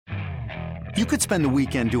You could spend the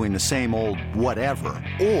weekend doing the same old whatever,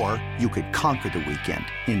 or you could conquer the weekend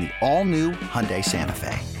in the all-new Hyundai Santa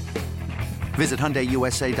Fe. Visit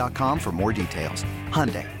HyundaiUSA.com for more details.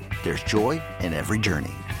 Hyundai, there's joy in every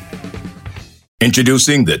journey.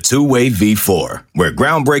 Introducing the Two-Way V4, where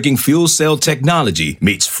groundbreaking fuel cell technology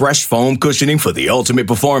meets fresh foam cushioning for the ultimate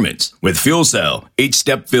performance. With Fuel Cell, each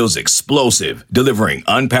step feels explosive, delivering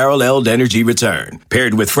unparalleled energy return.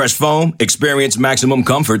 Paired with fresh foam, experience maximum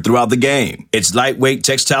comfort throughout the game. Its lightweight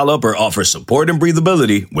textile upper offers support and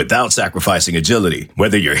breathability without sacrificing agility.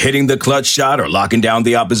 Whether you're hitting the clutch shot or locking down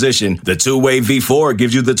the opposition, the Two-Way V4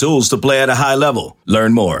 gives you the tools to play at a high level.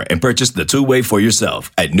 Learn more and purchase the Two-Way for yourself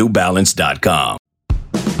at NewBalance.com.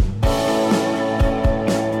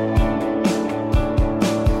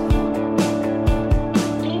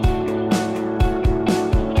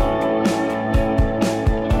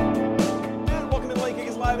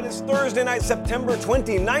 Thursday night, September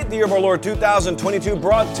 29th, the year of our Lord 2022,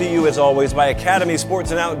 brought to you as always by Academy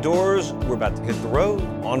Sports and Outdoors. We're about to hit the road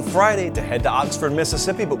on Friday to head to Oxford,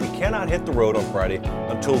 Mississippi, but we cannot hit the road on Friday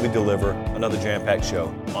until we deliver another jam-packed show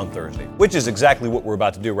on Thursday, which is exactly what we're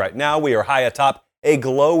about to do right now. We are high atop a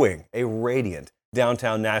glowing, a radiant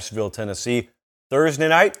downtown Nashville, Tennessee. Thursday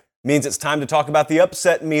night means it's time to talk about the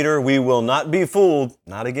upset meter. We will not be fooled,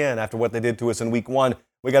 not again, after what they did to us in week one.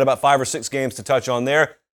 We got about 5 or 6 games to touch on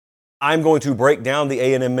there. I'm going to break down the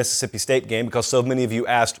A&M Mississippi State game because so many of you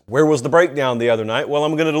asked, where was the breakdown the other night? Well,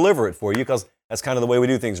 I'm going to deliver it for you because that's kind of the way we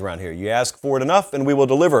do things around here. You ask for it enough and we will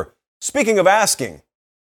deliver. Speaking of asking,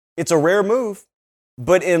 it's a rare move,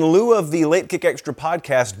 but in lieu of the Late Kick Extra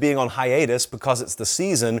podcast being on hiatus because it's the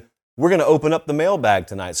season, we're going to open up the mailbag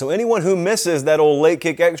tonight. So anyone who misses that old Late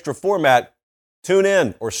Kick Extra format, tune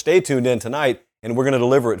in or stay tuned in tonight and we're going to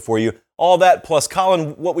deliver it for you. All that plus,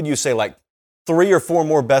 Colin, what would you say, like 3 or 4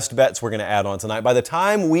 more best bets we're going to add on tonight. By the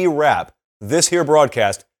time we wrap this here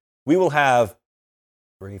broadcast, we will have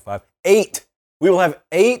 3, 5, 8. We will have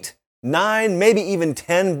 8, 9, maybe even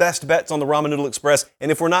 10 best bets on the Ramen Noodle Express.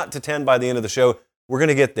 And if we're not to 10 by the end of the show, we're going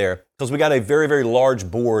to get there because we got a very, very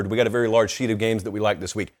large board. We got a very large sheet of games that we like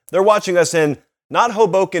this week. They're watching us in not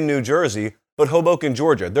Hoboken, New Jersey, but Hoboken,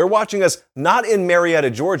 Georgia. They're watching us not in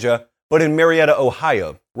Marietta, Georgia, but in Marietta,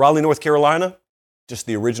 Ohio. Raleigh, North Carolina, just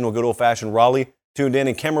the original good old-fashioned Raleigh, tuned in.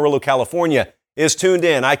 And Camarillo, California is tuned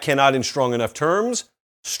in. I cannot, in strong enough terms,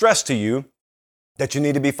 stress to you that you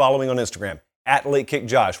need to be following on Instagram, at Late Kick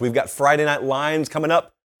Josh. We've got Friday Night Lines coming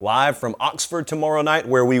up live from Oxford tomorrow night,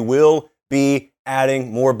 where we will be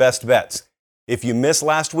adding more best bets. If you missed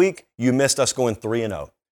last week, you missed us going 3-0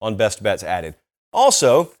 on best bets added.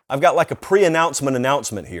 Also, I've got like a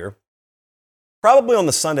pre-announcement here. Probably on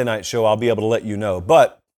the Sunday night show, I'll be able to let you know.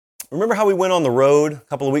 But remember how we went on the road a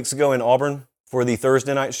couple of weeks ago in Auburn for the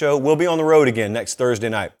Thursday night show? We'll be on the road again next Thursday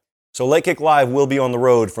night. So Late Kick Live will be on the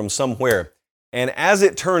road from somewhere. And as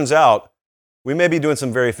it turns out, we may be doing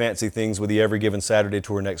some very fancy things with the Every Given Saturday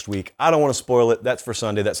tour next week. I don't want to spoil it. That's for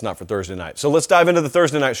Sunday. That's not for Thursday night. So let's dive into the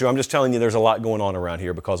Thursday night show. I'm just telling you there's a lot going on around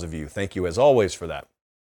here because of you. Thank you as always for that.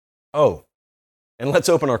 Oh, and let's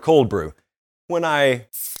open our cold brew. When I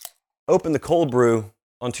opened the cold brew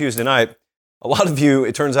on Tuesday night, a lot of you,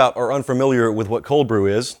 it turns out, are unfamiliar with what cold brew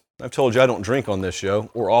is. I've told you I don't drink on this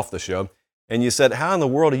show or off the show. And you said, how in the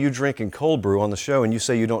world are you drinking cold brew on the show and you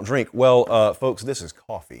say you don't drink? Well, folks, this is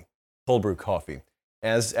coffee, cold brew coffee.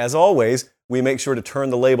 As always, we make sure to turn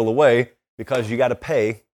the label away because you got to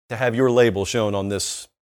pay to have your label shown on this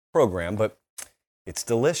program. But it's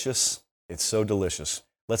delicious. It's so delicious.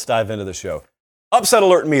 Let's dive into the show. Upset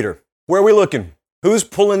alert meter. Where are we looking? Who's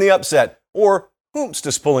pulling the upset? Or whomst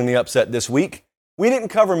is pulling the upset this week? We didn't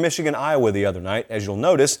cover Michigan, Iowa the other night, as you'll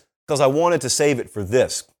notice, because I wanted to save it for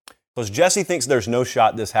this. Because Jesse thinks there's no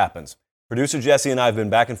shot this happens. Producer Jesse and I have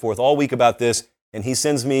been back and forth all week about this, and he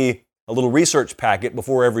sends me a little research packet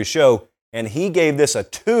before every show, and he gave this a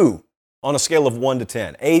 2 on a scale of 1 to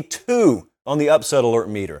 10. A 2 on the upset alert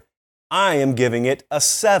meter. I am giving it a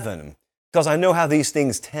 7, because I know how these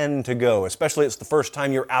things tend to go, especially it's the first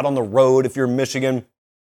time you're out on the road if you're Michigan.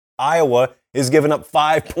 Iowa is giving up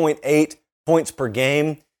 5.8 points per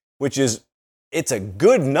game, which is, it's a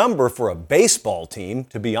good number for a baseball team,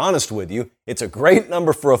 to be honest with you. It's a great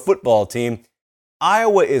number for a football team.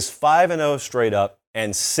 Iowa is 5-0 straight up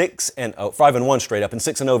and 5-1 straight up and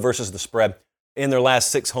 6-0 versus the spread in their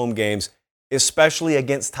last 6 home games, especially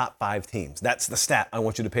against top 5 teams. That's the stat I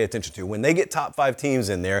want you to pay attention to. When they get top 5 teams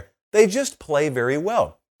in there, they just play very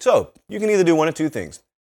well. So you can either do one of two things.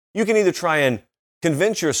 You can either try and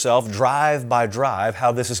convince yourself drive by drive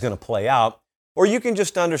how this is going to play out, or you can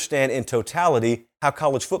just understand in totality how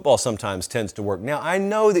college football sometimes tends to work. Now, I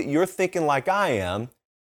know that you're thinking like I am.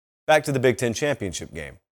 back to the Big Ten championship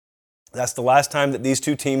game. That's the last time that these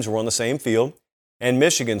two teams were on the same field, and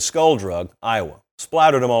Michigan skull-drug Iowa,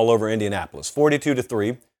 splattered them all over Indianapolis.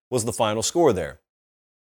 42-3 was the final score there.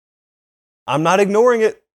 I'm not ignoring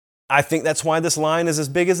it. I think that's why this line is as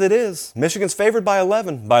big as it is. Michigan's favored by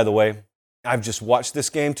 11, by the way. I've just watched this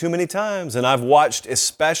game too many times, and I've watched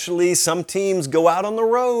especially some teams go out on the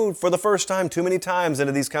road for the first time too many times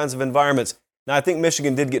into these kinds of environments. Now, I think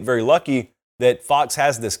Michigan did get very lucky that Fox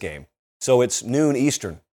has this game, so it's noon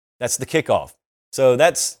Eastern. That's the kickoff. So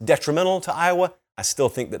that's detrimental to Iowa. I still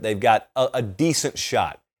think that they've got a decent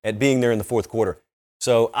shot at being there in the fourth quarter.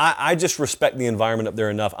 So I just respect the environment up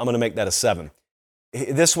there enough. I'm going to make that a 7.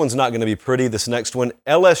 This one's not going to be pretty, this next one.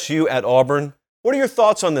 LSU at Auburn. What are your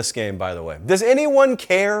thoughts on this game, by the way? Does anyone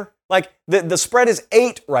care? Like, the spread is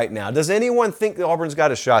 8 right now. Does anyone think that Auburn's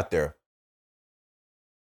got a shot there?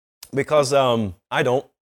 Because I don't.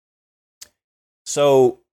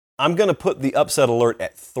 So I'm going to put the upset alert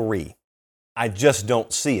at 3. I just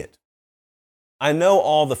don't see it. I know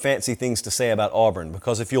all the fancy things to say about Auburn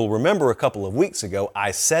because if you'll remember a couple of weeks ago, I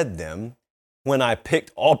said them when I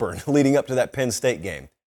picked Auburn leading up to that Penn State game.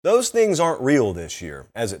 Those things aren't real this year,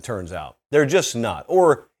 as it turns out. They're just not.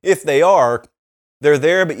 Or if they are, they're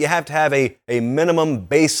there, but you have to have a minimum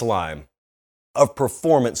baseline of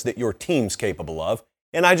performance that your team's capable of,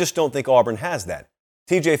 and I just don't think Auburn has that.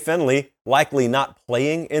 TJ Finley likely not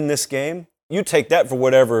playing in this game. You take that for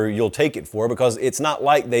whatever you'll take it for because it's not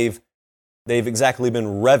like they've exactly been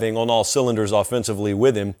revving on all cylinders offensively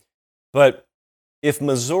with him. But if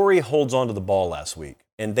Missouri holds on to the ball last week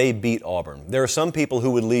and they beat Auburn, there are some people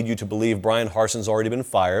who would lead you to believe Brian Harson's already been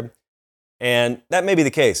fired, and that may be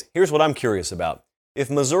the case. Here's what I'm curious about. If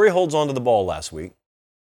Missouri holds on to the ball last week,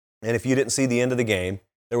 and if you didn't see the end of the game,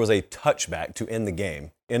 there was a touchback to end the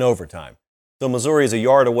game in overtime. So Missouri is a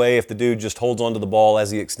yard away. If the dude just holds on to the ball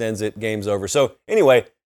as he extends it, game's over. So anyway,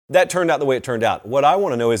 that turned out the way it turned out. What I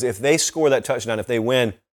want to know is if they score that touchdown, if they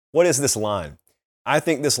win, what is this line? I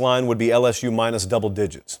think this line would be LSU minus double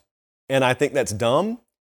digits. And I think that's dumb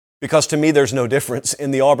because to me there's no difference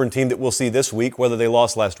in the Auburn team that we'll see this week, whether they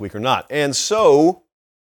lost last week or not. And so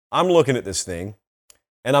I'm looking at this thing,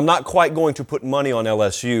 and I'm not quite going to put money on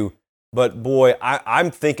LSU, but boy,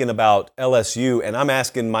 I'm thinking about LSU, and I'm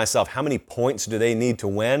asking myself, how many points do they need to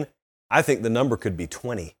win? I think the number could be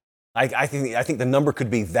 20. I think the number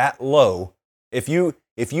could be that low. If you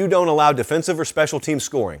don't allow defensive or special team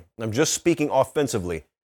scoring, I'm just speaking offensively,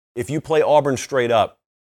 if you play Auburn straight up,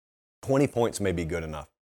 20 points may be good enough.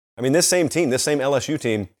 I mean, this same team, this same LSU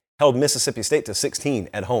team, held Mississippi State to 16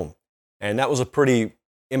 at home, and that was a pretty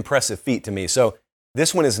impressive feat to me. So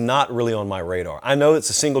this one is not really on my radar. I know it's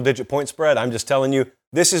a single-digit point spread. I'm just telling you,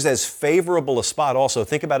 this is as favorable a spot. Also,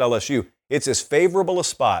 think about LSU. It's as favorable a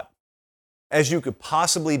spot as you could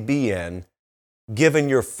possibly be in given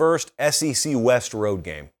your first SEC West road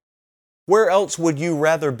game. Where else would you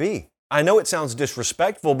rather be? I know it sounds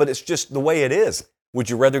disrespectful, but it's just the way it is. Would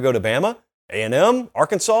you rather go to Bama, A&M,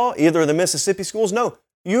 Arkansas, either of the Mississippi schools? No.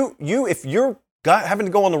 If you're having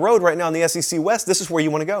to go on the road right now in the SEC West, this is where you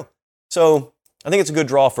want to go. So I think it's a good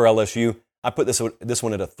draw for LSU. I put this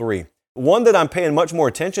one at a 3. One that I'm paying much more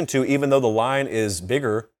attention to, even though the line is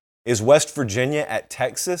bigger, is West Virginia at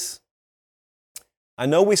Texas. I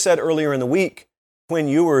know we said earlier in the week Quinn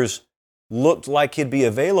Ewers looked like he'd be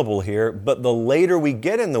available here, but the later we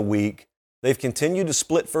get in the week, they've continued to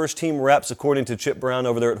split first-team reps, according to Chip Brown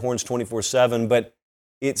over there at Horns 24/7, but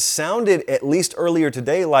it sounded, at least earlier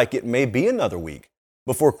today, like it may be another week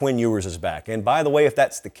before Quinn Ewers is back. And by the way, if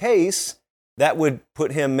that's the case, that would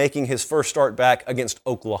put him making his first start back against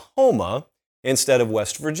Oklahoma instead of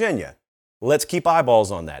West Virginia. Let's keep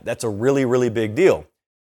eyeballs on that. That's a really, really big deal.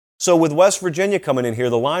 So with West Virginia coming in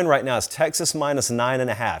here, the line right now is Texas minus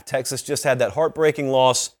 9.5. Texas just had that heartbreaking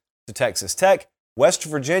loss to Texas Tech. West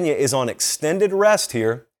Virginia is on extended rest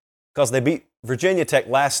here because they beat Virginia Tech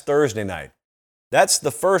last Thursday night. That's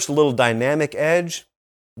the first little dynamic edge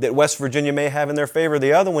that West Virginia may have in their favor.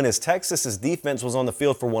 The other one is Texas's defense was on the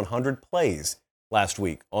field for 100 plays last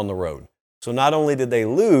week on the road. So not only did they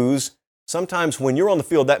lose, sometimes when you're on the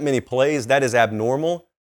field that many plays, that is abnormal.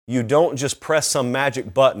 You don't just press some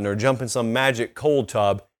magic button or jump in some magic cold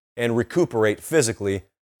tub and recuperate physically.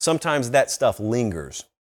 Sometimes that stuff lingers.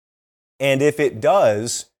 And if it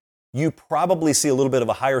does, you probably see a little bit of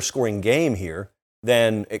a higher scoring game here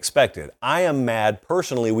than expected. I am mad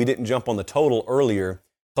personally we didn't jump on the total earlier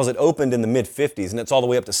because it opened in the mid-50s and it's all the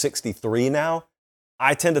way up to 63 now.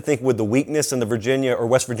 I tend to think with the weakness in the Virginia or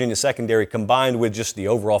West Virginia secondary combined with just the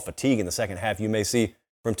overall fatigue in the second half you may see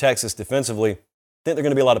from Texas defensively, I think there are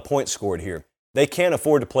going to be a lot of points scored here. They can't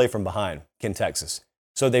afford to play from behind, can Texas.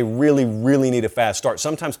 So they really, really need a fast start.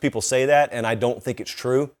 Sometimes people say that, and I don't think it's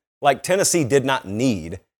true. Like Tennessee did not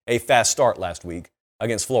need a fast start last week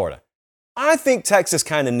against Florida. I think Texas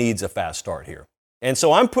kind of needs a fast start here. And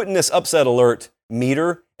so I'm putting this upset alert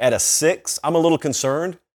meter at a 6. I'm a little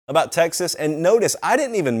concerned about Texas. And notice, I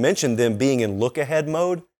didn't even mention them being in look-ahead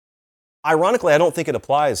mode. Ironically, I don't think it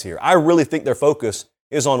applies here. I really think their focus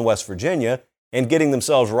is on West Virginia and getting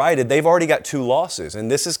themselves righted. They've already got 2 losses,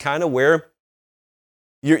 and this is kind of where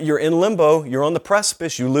you're in limbo. You're on the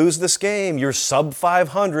precipice. You lose this game. You're sub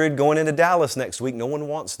 500 going into Dallas next week. No one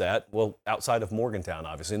wants that. Well, outside of Morgantown,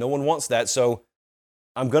 obviously. No one wants that, so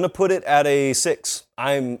I'm going to put it at a 6.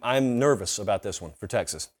 I'm nervous about this one for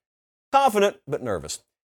Texas. Confident, but nervous.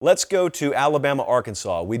 Let's go to Alabama,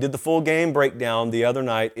 Arkansas. We did the full game breakdown the other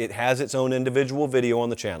night. It has its own individual video on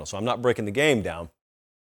the channel, so I'm not breaking the game down.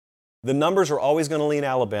 The numbers are always going to lean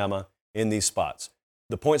Alabama in these spots.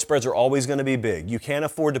 The point spreads are always going to be big. You can't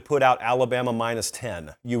afford to put out Alabama minus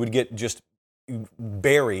 10. You would get just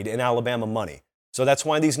buried in Alabama money. So that's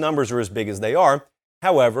why these numbers are as big as they are.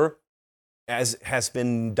 However, as has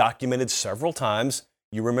been documented several times,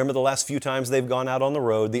 you remember the last few times they've gone out on the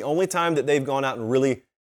road. The only time that they've gone out and really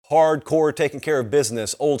hardcore taking care of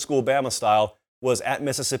business, old school Bama style, was at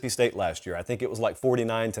Mississippi State last year. I think it was like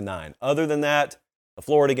 49-9. Other than that, the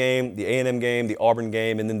Florida game, the A&M game, the Auburn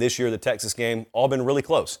game, and then this year the Texas game, all been really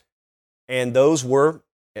close. And those were,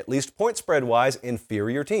 at least point spread-wise,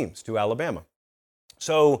 inferior teams to Alabama.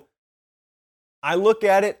 So I look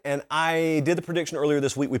at it, and I did the prediction earlier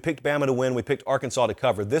this week. We picked Bama to win. We picked Arkansas to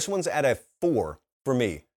cover. This one's at a 4 for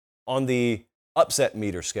me on the upset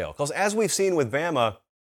meter scale. Because as we've seen with Bama,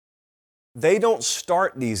 they don't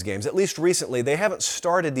start these games. At least recently, they haven't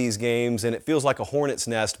started these games, and it feels like a hornet's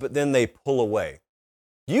nest, but then they pull away.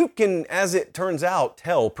 You can, as it turns out,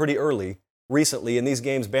 tell pretty early recently in these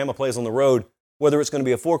games Bama plays on the road whether it's going to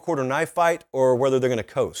be a 4-quarter knife fight or whether they're going to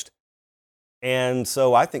coast. And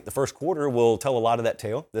so I think the first quarter will tell a lot of that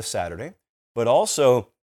tale this Saturday. But also,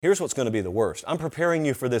 here's what's going to be the worst. I'm preparing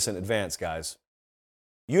you for this in advance, guys.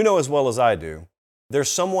 You know as well as I do, there's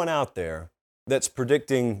someone out there that's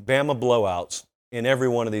predicting Bama blowouts in every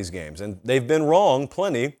one of these games. And they've been wrong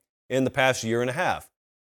plenty in the past year and a half.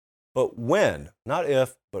 But when, not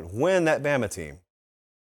if, but when that Bama team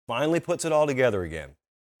finally puts it all together again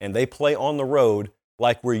and they play on the road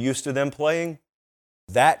like we're used to them playing,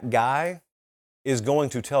 that guy is going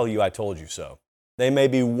to tell you I told you so. They may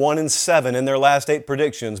be 1-7 in their last 8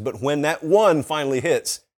 predictions, but when that one finally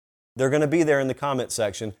hits, they're going to be there in the comment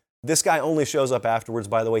section. This guy only shows up afterwards,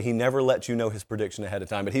 by the way. He never lets you know his prediction ahead of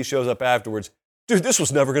time, but he shows up afterwards. Dude, this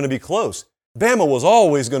was never going to be close. Bama was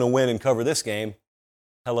always going to win and cover this game.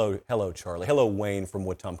 Hello, Charlie. Hello, Wayne from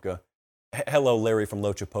Wetumpka. Hello, Larry from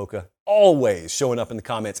Lochapoka. Always showing up in the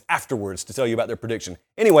comments afterwards to tell you about their prediction.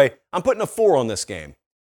 Anyway, I'm putting a 4 on this game.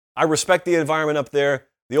 I respect the environment up there.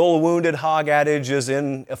 The old wounded hog adage is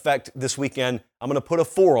in effect this weekend. I'm going to put a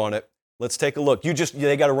 4 on it. Let's take a look.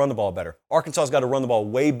 They got to run the ball better. Arkansas's got to run the ball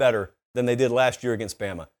way better than they did last year against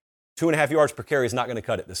Bama. 2.5 yards per carry is not going to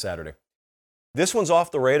cut it this Saturday. This one's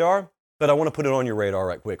off the radar, but I want to put it on your radar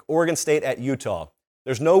right quick. Oregon State at Utah.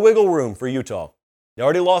 There's no wiggle room for Utah. They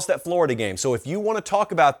already lost that Florida game. So if you want to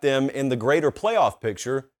talk about them in the greater playoff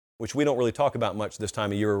picture, which we don't really talk about much this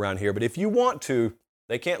time of year around here, but if you want to,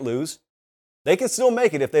 they can't lose. They can still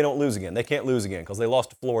make it if they don't lose again. They can't lose again because they lost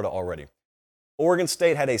to Florida already. Oregon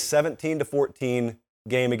State had a 17-14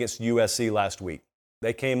 game against USC last week.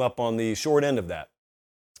 They came up on the short end of that.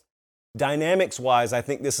 Dynamics-wise, I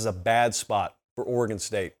think this is a bad spot for Oregon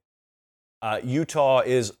State. Utah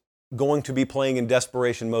is going to be playing in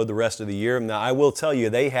desperation mode the rest of the year. Now, I will tell you,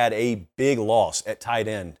 they had a big loss at tight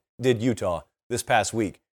end, did Utah, this past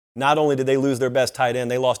week. Not only did they lose their best tight end,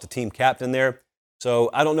 they lost a team captain there. So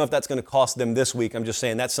I don't know if that's going to cost them this week. I'm just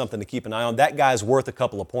saying that's something to keep an eye on. That guy's worth a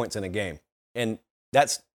couple of points in a game. And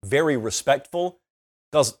that's very respectful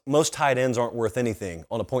because most tight ends aren't worth anything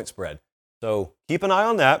on a point spread. So keep an eye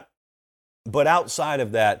on that. But outside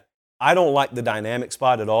of that, I don't like the dynamic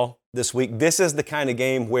spot at all this week. This is the kind of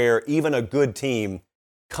game where even a good team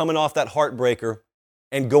coming off that heartbreaker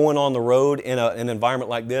and going on the road in an environment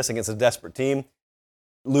like this against a desperate team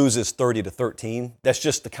loses 30-13. That's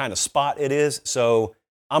just the kind of spot it is. So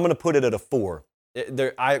I'm going to put it at a 4.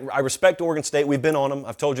 I respect Oregon State. We've been on them.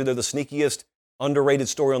 I've told you they're the sneakiest, underrated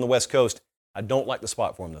story on the West Coast. I don't like the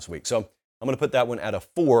spot for them this week. So I'm going to put that one at a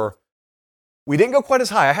 4. We didn't go quite as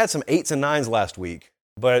high. I had some 8s and 9s last week,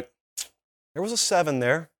 but there was a 7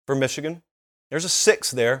 there for Michigan. There's a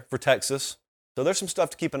 6 there for Texas. So there's some stuff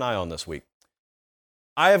to keep an eye on this week.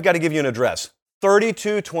 I have got to give you an address.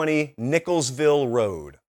 3220 Nicholsville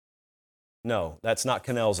Road. No, that's not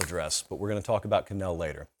Cannell's address, but we're going to talk about Cannell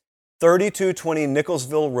later. 3220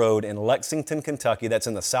 Nicholsville Road in Lexington, Kentucky. That's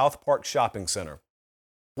in the South Park Shopping Center.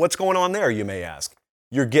 What's going on there, you may ask?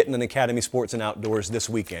 You're getting an Academy Sports and Outdoors this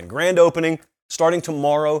weekend. Grand opening starting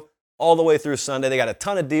tomorrow all the way through Sunday. They got a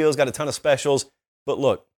ton of deals, got a ton of specials. But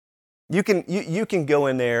look, you can go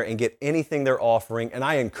in there and get anything they're offering, and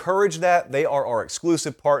I encourage that. They are our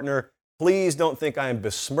exclusive partner. Please don't think I am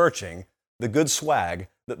besmirching the good swag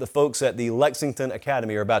that the folks at the Lexington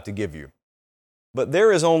Academy are about to give you. But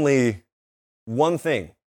there is only one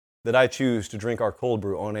thing that I choose to drink our cold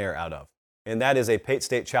brew on air out of, and that is a Pate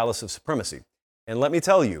State Chalice of Supremacy. And let me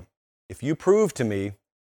tell you, if you prove to me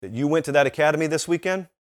that you went to that academy this weekend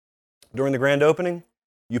during the grand opening,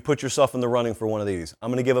 you put yourself in the running for one of these. I'm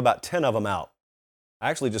going to give about 10 of them out. I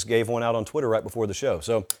actually just gave one out on Twitter right before the show.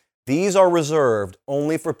 So these are reserved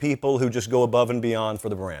only for people who just go above and beyond for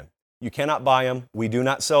the brand. You cannot buy them. We do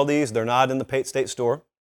not sell these. They're not in the Pate State store.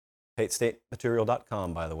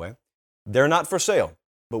 PateStateMaterial.com, by the way. They're not for sale,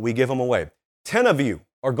 but we give them away. 10 of you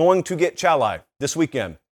are going to get Chali this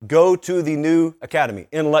weekend. Go to the new academy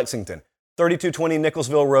in Lexington, 3220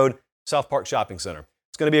 Nicholsville Road, South Park Shopping Center.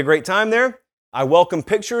 It's going to be a great time there. I welcome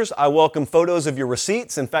pictures. I welcome photos of your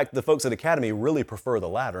receipts. In fact, the folks at Academy really prefer the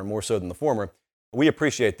latter more so than the former. We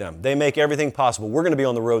appreciate them. They make everything possible. We're going to be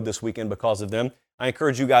on the road this weekend because of them. I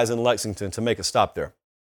encourage you guys in Lexington to make a stop there.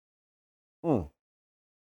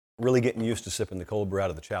 Really getting used to sipping the cold brew out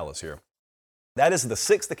of the chalice here. That is the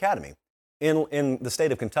 6th Academy in the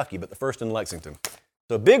state of Kentucky, but the first in Lexington.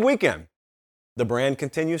 So big weekend. The brand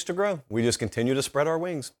continues to grow. We just continue to spread our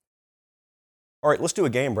wings. All right, let's do a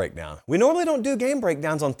game breakdown. We normally don't do game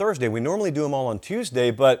breakdowns on Thursday. We normally do them all on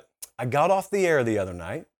Tuesday, but I got off the air the other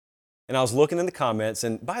night, and I was looking in the comments,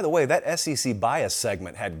 and by the way, that SEC bias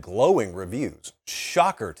segment had glowing reviews.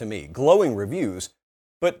 Shocker to me, glowing reviews.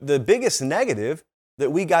 But the biggest negative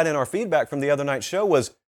that we got in our feedback from the other night's show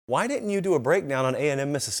was, why didn't you do a breakdown on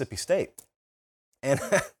A&M Mississippi State? And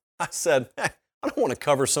I said, I don't want to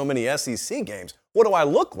cover so many SEC games. What do I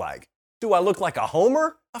look like? Do I look like a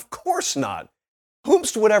homer? Of course not.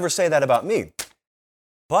 Whomst would ever say that about me?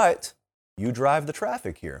 But you drive the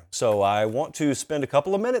traffic here. So I want to spend a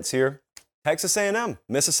couple of minutes here. Texas A&M,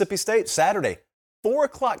 Mississippi State, Saturday, 4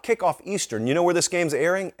 o'clock kickoff Eastern. You know where this game's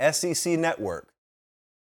airing? SEC Network.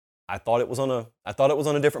 I thought it was on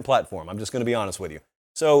a different platform. I'm just going to be honest with you.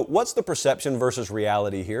 So what's the perception versus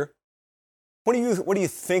reality here? What do you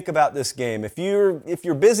think about this game? If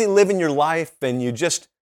you're busy living your life and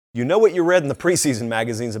you know what you read in the preseason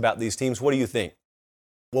magazines about these teams, what do you think?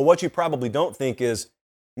 Well, what you probably don't think is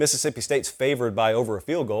Mississippi State's favored by over a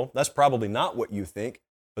field goal. That's probably not what you think,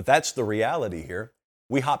 but that's the reality here.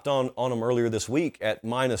 We hopped on them earlier this week at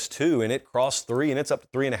 -2, and it crossed 3, and it's up to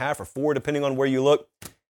 3.5 or 4, depending on where you look.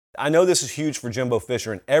 I know this is huge for Jimbo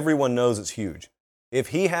Fisher, and everyone knows it's huge. If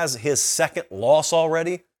he has his second loss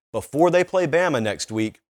already before they play Bama next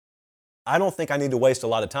week, I don't think I need to waste a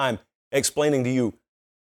lot of time explaining to you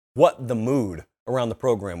what the mood around the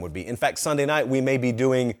program would be. In fact, Sunday night we may be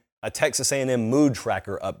doing a Texas A&M mood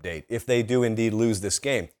tracker update if they do indeed lose this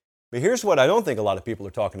game. But here's what I don't think a lot of people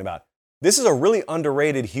are talking about. This is a really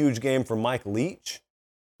underrated, huge game for Mike Leach.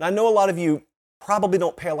 And I know a lot of you probably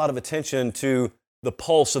don't pay a lot of attention to the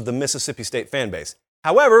pulse of the Mississippi State fan base.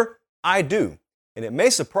 However, I do. And it may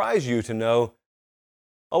surprise you to know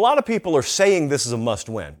a lot of people are saying this is a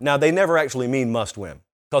must-win. Now, they never actually mean must-win.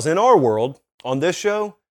 Because in our world, on this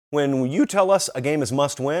show, when you tell us a game is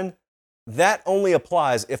must-win, that only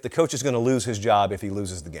applies if the coach is going to lose his job if he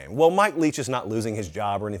loses the game. Well, Mike Leach is not losing his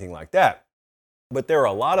job or anything like that. But there are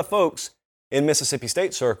a lot of folks in Mississippi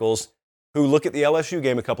State circles who look at the LSU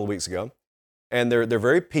game a couple of weeks ago, and they're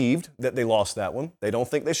very peeved that they lost that one. They don't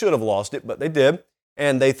think they should have lost it, but they did.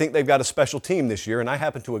 And they think they've got a special team this year, and I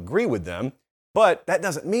happen to agree with them. But that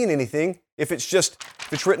doesn't mean anything if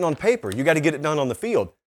it's written on paper. You got to get it done on the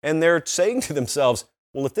field. And they're saying to themselves,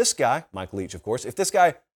 well, if this guy, Mike Leach, of course, if this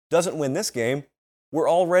guy doesn't win this game, we're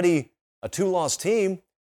already a 2-loss team.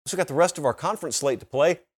 So we've got the rest of our conference slate to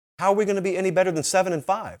play. How are we going to be any better than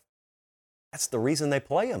 7-5? That's the reason they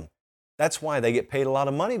play them. That's why they get paid a lot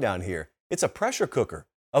of money down here. It's a pressure cooker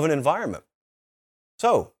of an environment.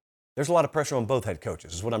 So there's a lot of pressure on both head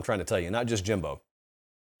coaches, is what I'm trying to tell you, not just Jimbo.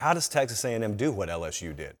 How does Texas A&M do what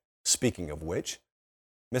LSU did? Speaking of which,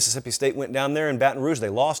 Mississippi State went down there in Baton Rouge. They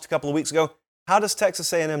lost a couple of weeks ago. How does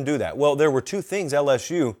Texas A&M do that? Well, there were 2 things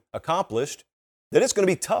LSU accomplished that it's going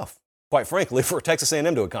to be tough, quite frankly, for Texas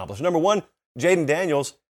A&M to accomplish. Number one, Jaden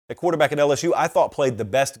Daniels, the quarterback at LSU, I thought played the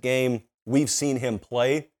best game we've seen him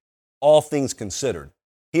play, all things considered.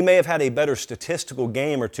 He may have had a better statistical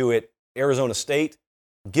game or two at Arizona State,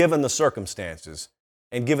 given the circumstances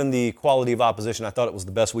and given the quality of opposition, I thought it was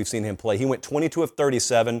the best we've seen him play. He went 22 of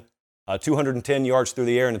 37, 210 yards through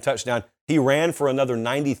the air and a touchdown. He ran for another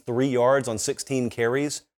 93 yards on 16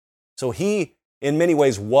 carries. So he, in many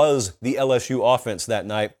ways, was the LSU offense that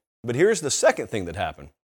night. But here's the second thing that happened.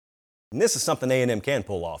 And this is something A&M can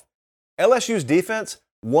pull off. LSU's defense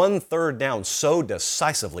won third down so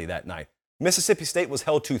decisively that night. Mississippi State was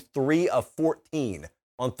held to 3 of 14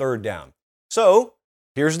 on third down. So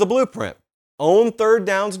here's the blueprint. Own third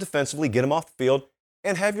downs defensively, get them off the field,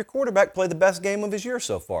 and have your quarterback play the best game of his year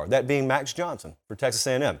so far, that being Max Johnson for Texas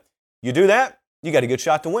A&M. You do that, you got a good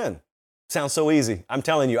shot to win. Sounds so easy. I'm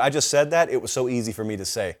telling you, I just said that. It was so easy for me to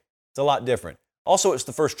say. It's a lot different. Also, it's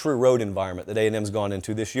the first true road environment that A&M's gone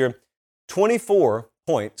into this year. 24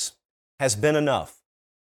 points has been enough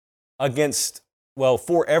against, well,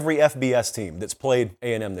 for every FBS team that's played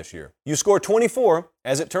A&M this year. You score 24,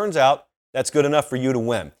 as it turns out, that's good enough for you to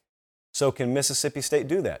win. So can Mississippi State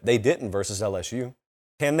do that? They didn't versus LSU.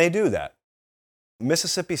 Can they do that?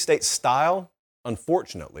 Mississippi State's style,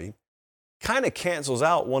 unfortunately, kind of cancels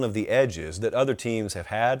out one of the edges that other teams have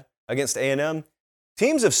had against A&M.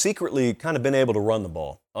 Teams have secretly kind of been able to run the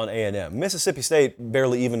ball on A&M. Mississippi State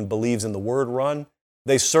barely even believes in the word run.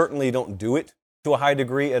 They certainly don't do it to a high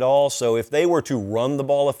degree at all. So if they were to run the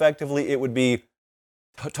ball effectively, it would be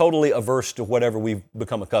totally averse to whatever we've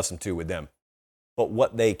become accustomed to with them. But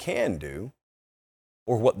what they can do,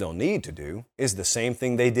 or what they'll need to do, is the same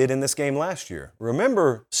thing they did in this game last year.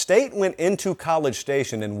 Remember, State went into College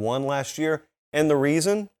Station and won last year, and the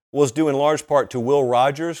reason was due in large part to Will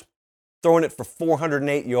Rogers throwing it for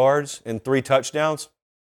 408 yards and 3 touchdowns.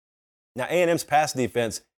 Now, A&M's pass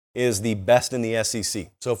defense is the best in the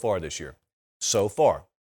SEC so far this year. So far.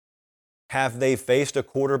 Have they faced a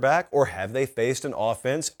quarterback or have they faced an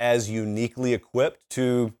offense as uniquely equipped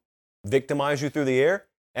to victimize you through the air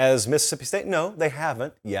as Mississippi State? No, they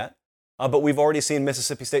haven't yet. But we've already seen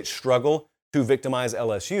Mississippi State struggle to victimize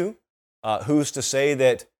LSU. Who's to say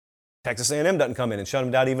that Texas A&M doesn't come in and shut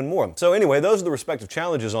them down even more? So anyway, those are the respective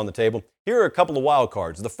challenges on the table. Here are a couple of wild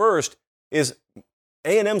cards. The first is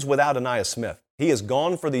A&M's without Ainias Smith. He is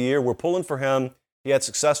gone for the year. We're pulling for him. He had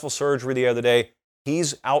successful surgery the other day.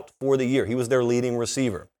 He's out for the year. He was their leading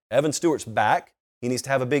receiver. Evan Stewart's back. He needs to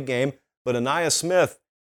have a big game. But Ainias Smith,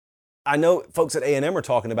 I know folks at A&M are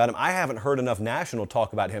talking about him. I haven't heard enough national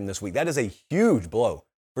talk about him this week. That is a huge blow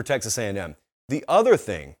for Texas A&M. The other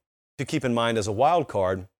thing to keep in mind as a wild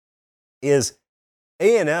card is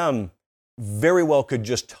A&M very well could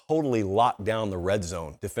just totally lock down the red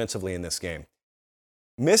zone defensively in this game.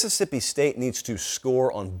 Mississippi State needs to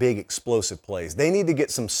score on big explosive plays. They need to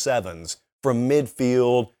get some sevens from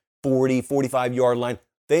midfield, 40, 45-yard line.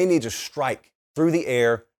 They need to strike through the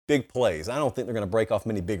air, big plays. I don't think they're going to break off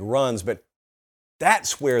many big runs, but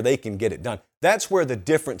that's where they can get it done. That's where the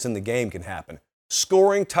difference in the game can happen.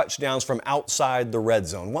 Scoring touchdowns from outside the red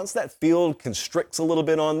zone. Once that field constricts a little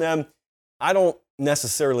bit on them, I don't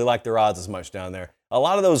necessarily like their odds as much down there. A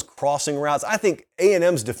lot of those crossing routes, I think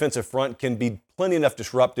A&M's defensive front can be plenty enough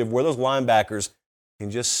disruptive where those linebackers can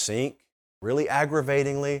just sink really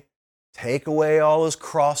aggravatingly, take away all those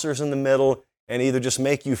crossers in the middle, and either just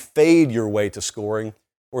make you fade your way to scoring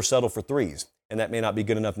or settle for threes. And that may not be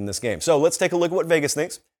good enough in this game. So let's take a look at what Vegas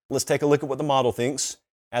thinks. Let's take a look at what the model thinks.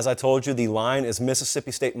 As I told you, the line is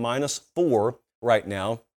Mississippi State -4 right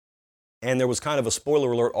now. And there was kind of a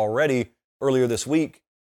spoiler alert already earlier this week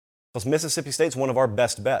because Mississippi State's one of our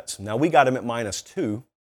best bets. Now, we got him at -2,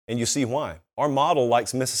 and you see why. Our model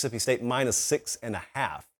likes Mississippi State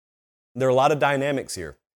 -6.5. There are a lot of dynamics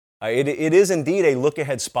here. It is indeed a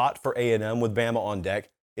look-ahead spot for A&M with Bama on deck.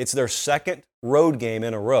 It's their second road game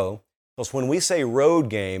in a row. Because when we say road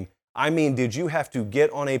game, I mean, did you have to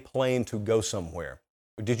get on a plane to go somewhere?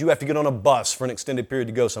 Or did you have to get on a bus for an extended period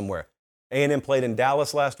to go somewhere? A&M played in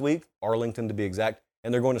Dallas last week, Arlington to be exact,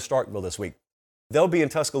 and they're going to Starkville this week. They'll be in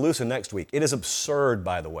Tuscaloosa next week. It is absurd,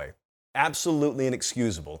 by the way, absolutely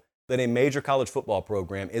inexcusable that a major college football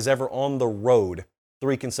program is ever on the road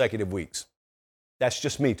 3 consecutive weeks. That's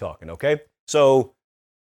just me talking, okay? So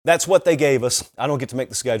that's what they gave us. I don't get to make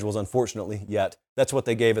the schedules, unfortunately, yet. That's what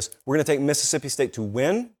they gave us. We're going to take Mississippi State to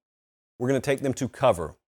win. We're going to take them to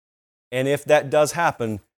cover. And if that does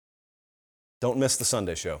happen, don't miss the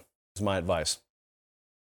Sunday show, is my advice.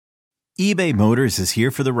 eBay Motors is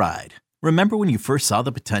here for the ride. Remember when you first saw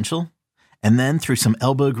the potential? And then through some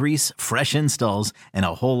elbow grease, fresh installs, and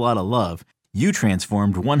a whole lot of love, you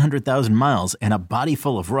transformed 100,000 miles and a body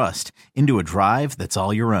full of rust into a drive that's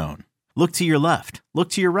all your own. Look to your left. Look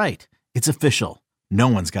to your right. It's official. No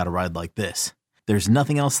one's got a ride like this. There's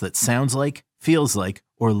nothing else that sounds like, feels like,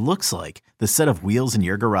 or looks like the set of wheels in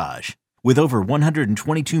your garage. With over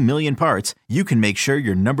 122 million parts, you can make sure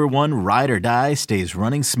your number one ride or die stays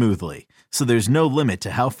running smoothly, so there's no limit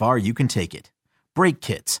to how far you can take it. Brake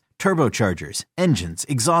kits, turbochargers, engines,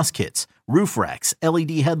 exhaust kits, roof racks,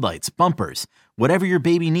 LED headlights, bumpers, whatever your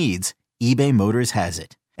baby needs, eBay Motors has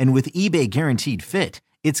it. And with eBay Guaranteed Fit,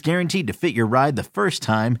 it's guaranteed to fit your ride the first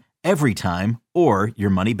time, every time, or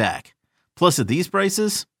your money back. Plus, at these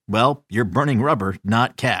prices, well, you're burning rubber,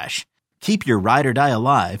 not cash. Keep your ride or die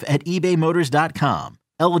alive at ebaymotors.com.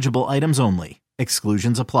 Eligible items only.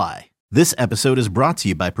 Exclusions apply. This episode is brought to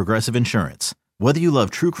you by Progressive Insurance. Whether you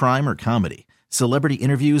love true crime or comedy, celebrity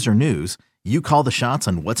interviews or news, you call the shots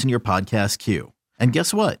on what's in your podcast queue. And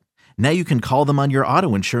guess what? Now you can call them on your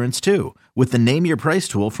auto insurance too with the Name Your Price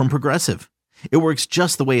tool from Progressive. It works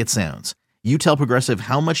just the way it sounds. You tell Progressive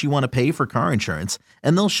how much you want to pay for car insurance,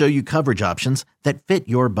 and they'll show you coverage options that fit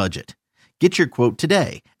your budget. Get your quote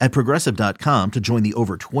today at Progressive.com to join the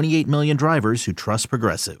over 28 million drivers who trust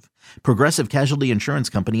Progressive. Progressive Casualty Insurance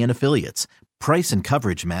Company and Affiliates. Price and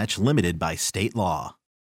coverage match limited by state law.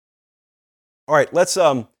 All right, let's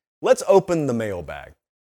open the mailbag.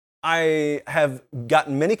 I have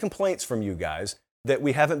gotten many complaints from you guys that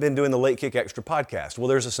we haven't been doing the Late Kick Extra podcast. Well,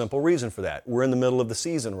 there's a simple reason for that. We're in the middle of the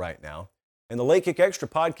season right now, and the Late Kick Extra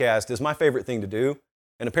podcast is my favorite thing to do,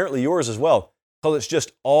 and apparently yours as well. Because it's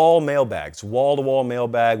just all mailbags, wall-to-wall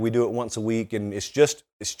mailbag. We do it once a week, and it's just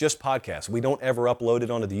podcasts. We don't ever upload it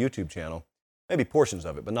onto the YouTube channel. Maybe portions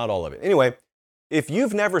of it, but not all of it. Anyway, if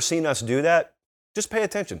you've never seen us do that, just pay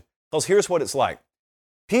attention. Because here's what it's like.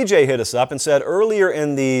 PJ hit us up and said earlier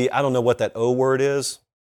in the, I don't know what that O word is.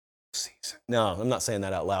 No, I'm not saying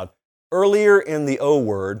that out loud. Earlier in the O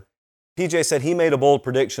word, PJ said he made a bold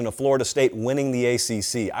prediction of Florida State winning the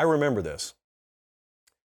ACC. I remember this.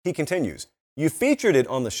 He continues. You featured it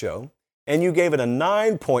on the show, and you gave it a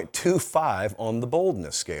 9.25 on the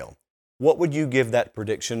boldness scale. What would you give that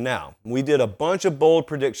prediction now? We did a bunch of bold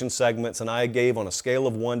prediction segments, and I gave on a scale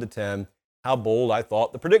of 1 to 10 how bold I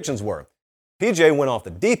thought the predictions were. PJ went off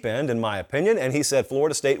the deep end, in my opinion, and he said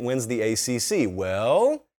Florida State wins the ACC.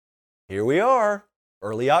 Well, here we are,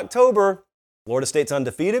 early October. Florida State's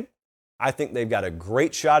undefeated. I think they've got a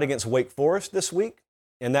great shot against Wake Forest this week,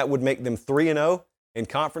 and that would make them 3-0. In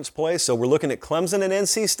conference play. So we're looking at Clemson and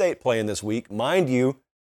NC State playing this week. Mind you,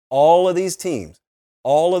 all of these teams,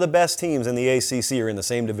 all of the best teams in the ACC are in the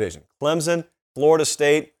same division. Clemson, Florida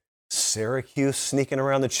State, Syracuse sneaking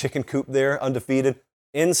around the chicken coop there, undefeated.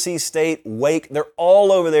 NC State, Wake, they're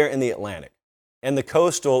all over there in the Atlantic. And the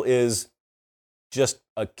Coastal is just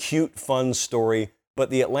a cute, fun story, but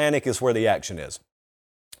the Atlantic is where the action is.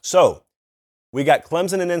 So we got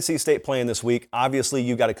Clemson and NC State playing this week. Obviously,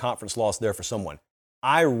 you got a conference loss there for someone.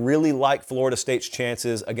 I really like Florida State's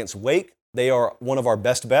chances against Wake. They are one of our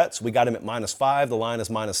best bets. We got them at -5. The line is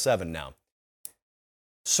 -7 now.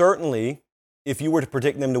 Certainly, if you were to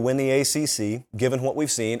predict them to win the ACC, given what we've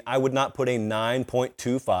seen, I would not put a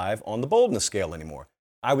 9.25 on the boldness scale anymore.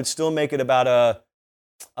 I would still make it about a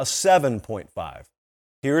 7.5.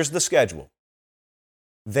 Here's the schedule.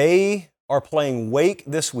 They are playing Wake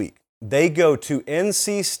this week. They go to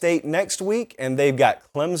NC State next week, and they've got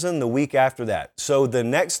Clemson the week after that. So the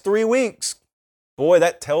next 3 weeks, boy,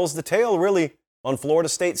 that tells the tale, really, on Florida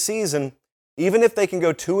State's season, even if they can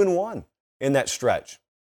go 2-1 in that stretch.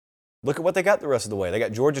 Look at what they got the rest of the way. They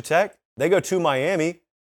got Georgia Tech. They go to Miami.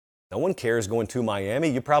 No one cares going to Miami.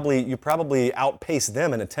 You probably outpace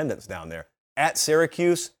them in attendance down there. At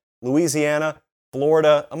Syracuse, Louisiana,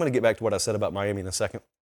 Florida. I'm going to get back to what I said about Miami in a second.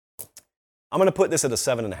 I'm going to put this at a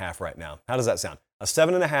 7.5 right now. How does that sound? A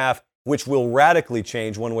 7.5, which will radically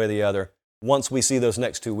change one way or the other once we see those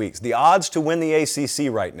next 2 weeks. The odds to win the ACC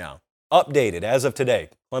right now, updated as of today.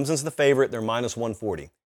 Clemson's the favorite. They're -140.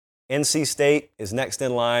 NC State is next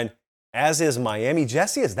in line, as is Miami.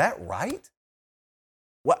 Jesse, is that right?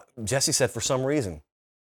 What? Jesse said for some reason.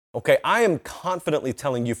 Okay, I am confidently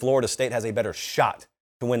telling you Florida State has a better shot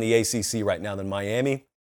to win the ACC right now than Miami.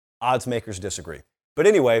 Odds makers disagree. But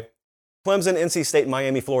anyway, Clemson, NC State,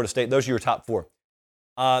 Miami, Florida State, those are your top 4.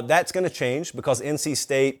 That's going to change because NC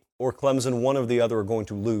State or Clemson, one or the other, are going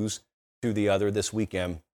to lose to the other this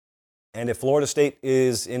weekend. And if Florida State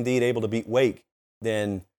is indeed able to beat Wake,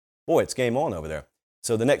 then, boy, it's game on over there.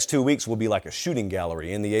 So the next 2 weeks will be like a shooting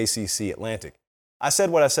gallery in the ACC Atlantic. I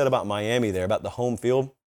said what I said about Miami there, about the home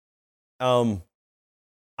field. I'm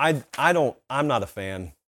not a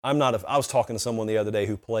fan. I was talking to someone the other day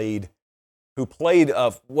who played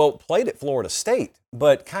at Florida State,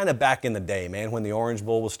 but kind of back in the day, man, when the Orange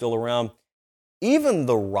Bowl was still around. Even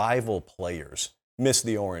the rival players miss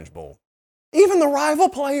the Orange Bowl. Even the rival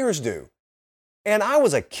players do. And I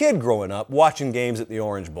was a kid growing up watching games at the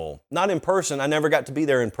Orange Bowl. Not in person. I never got to be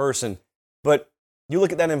there in person. But you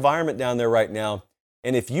look at that environment down there right now,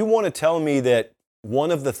 and if you want to tell me that one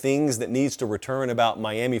of the things that needs to return about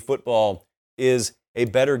Miami football is a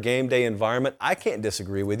better game day environment, I can't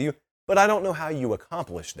disagree with you, but I don't know how you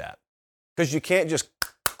accomplish that. Because you can't just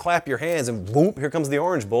clap your hands and boom, here comes the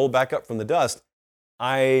Orange Bowl back up from the dust.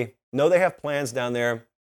 I know they have plans down there,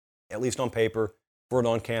 at least on paper, for an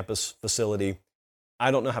on-campus facility. I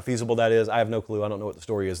don't know how feasible that is. I have no clue. I don't know what the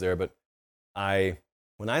story is there, but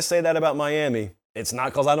when I say that about Miami, it's not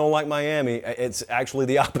because I don't like Miami. It's actually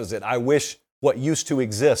the opposite. I wish what used to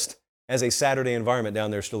exist as a Saturday environment down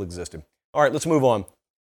there still existed. All right, let's move on.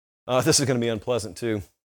 This is going to be unpleasant too.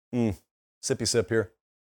 Sippy sip here.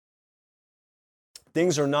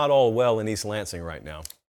 Things are not all well in East Lansing right now.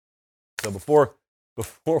 So before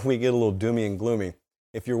we get a little doomy and gloomy,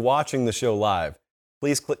 if you're watching the show live,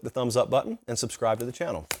 please click the thumbs up button and subscribe to the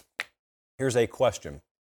channel. Here's a question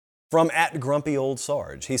from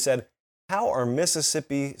 @GrumpyOldSarge. He said, how are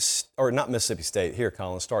not Mississippi State, here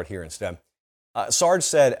Colin, start here instead. Sarge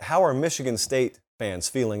said, how are Michigan State fans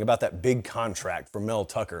feeling about that big contract for Mel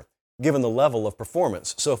Tucker, given the level of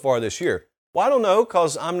performance so far this year? Well, I don't know,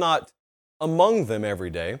 because I'm not among them every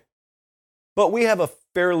day, but we have a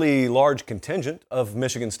fairly large contingent of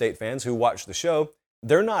Michigan State fans who watch the show.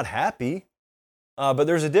 They're not happy. But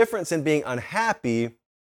there's a difference in being unhappy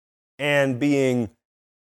and being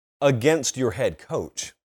against your head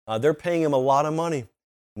coach. They're paying him a lot of money,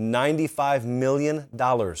 $95 million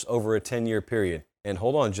over a 10-year period. And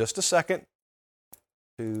hold on just a second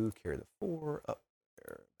to carry the 4 up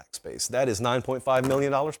there, backspace. That is $9.5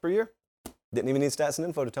 million per year. Didn't even need stats and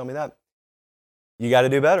info to tell me that. You got to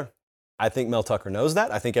do better. I think Mel Tucker knows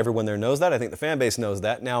that. I think everyone there knows that. I think the fan base knows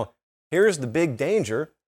that. Now, here's the big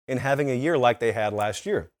danger in having a year like they had last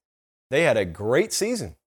year. They had a great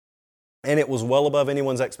season, and it was well above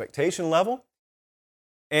anyone's expectation level.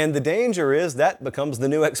 And the danger is that becomes the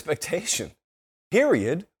new expectation,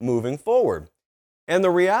 period, moving forward. And the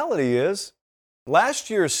reality is, last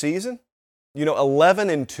year's season,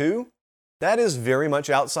 11-2, that is very much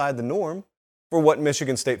outside the norm for what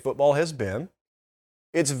Michigan State football has been.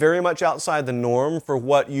 It's very much outside the norm for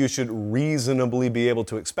what you should reasonably be able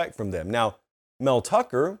to expect from them. Now, Mel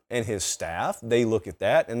Tucker and his staff, they look at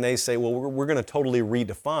that and they say, well, we're going to totally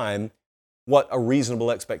redefine what a reasonable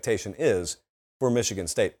expectation is for Michigan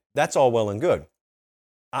State. That's all well and good.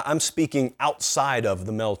 I'm speaking outside of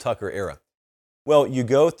the Mel Tucker era. Well, you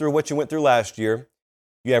go through what you went through last year.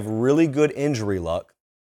 You have really good injury luck.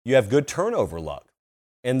 You have good turnover luck.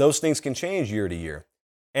 And those things can change year to year.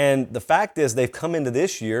 And the fact is they've come into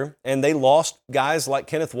this year and they lost guys like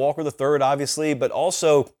Kenneth Walker III, obviously, but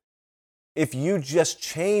also if you just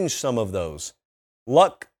change some of those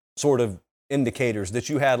luck sort of indicators that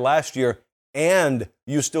you had last year and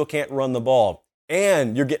you still can't run the ball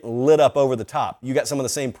and you're getting lit up over the top, you got some of the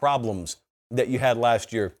same problems that you had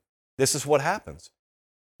last year, this is what happens.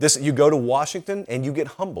 You go to Washington and you get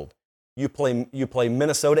humbled. You play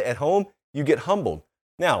Minnesota at home, you get humbled.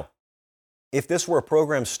 Now, if this were a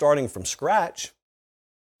program starting from scratch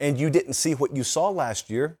and you didn't see what you saw last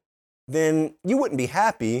year, then you wouldn't be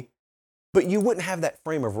happy, but you wouldn't have that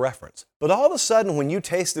frame of reference. But all of a sudden, when you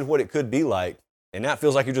tasted what it could be like, and that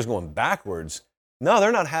feels like you're just going backwards, no,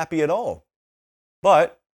 they're not happy at all.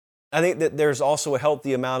 But I think that there's also a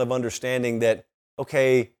healthy amount of understanding that,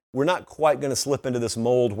 okay, we're not quite going to slip into this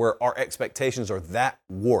mold where our expectations are that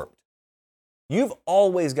warped. You've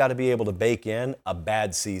always got to be able to bake in a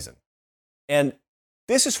bad season. And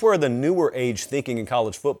this is where the newer age thinking in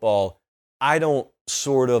college football, I don't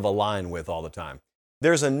sort of align with all the time.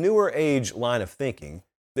 There's a newer age line of thinking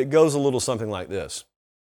that goes a little something like this.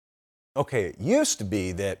 Okay, it used to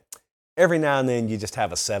be that every now and then you just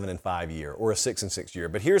have a 7-5 year or a 6-6 year,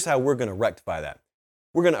 but here's how we're going to rectify that.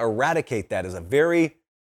 We're going to eradicate that as a very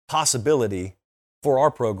possibility for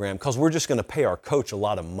our program because we're just going to pay our coach a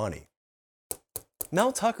lot of money.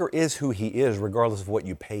 Mel Tucker is who he is regardless of what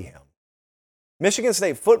you pay him. Michigan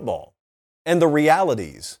State football and the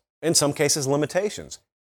realities, in some cases limitations,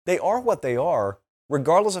 they are what they are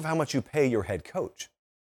regardless of how much you pay your head coach.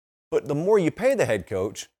 But the more you pay the head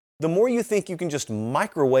coach, the more you think you can just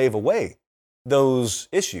microwave away those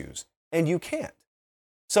issues, and you can't.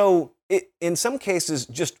 So it, in some cases,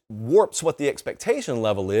 just warps what the expectation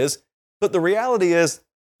level is, but the reality is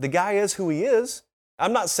the guy is who he is.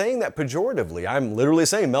 I'm not saying that pejoratively. I'm literally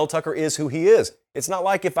saying Mel Tucker is who he is. It's not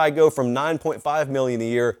like if I go from $9.5 million a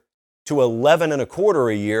year to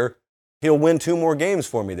 $11.25 a year, he'll win 2 more games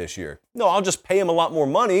for me this year. No, I'll just pay him a lot more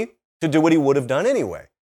money to do what he would have done anyway.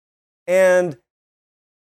 And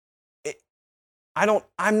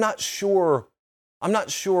I'm not sure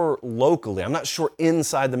locally, I'm not sure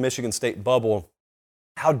inside the Michigan State bubble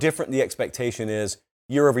how different the expectation is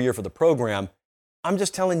year over year for the program. I'm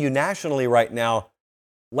just telling you nationally right now,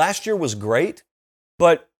 last year was great,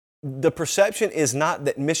 but the perception is not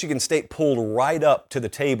that Michigan State pulled right up to the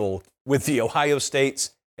table with the Ohio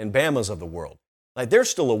States and Bamas of the world. Like, there's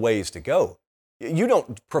still a ways to go. You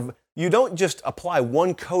don't just apply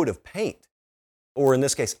one coat of paint, or in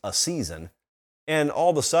this case, a season, and all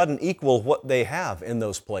of a sudden equal what they have in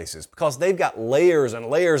those places, because they've got layers and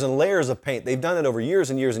layers and layers of paint. They've done it over years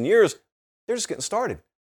and years and years. They're just getting started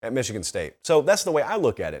at Michigan State. So that's the way I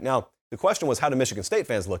look at it. Now, the question was, how do Michigan State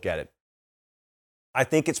fans look at it? I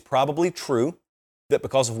think it's probably true that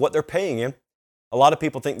because of what they're paying him, a lot of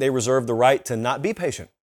people think they reserve the right to not be patient.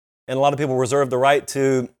 And a lot of people reserve the right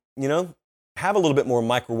to, have a little bit more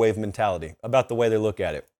microwave mentality about the way they look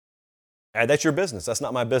at it. And that's your business. That's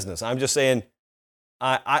not my business. I'm just saying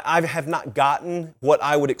I have not gotten what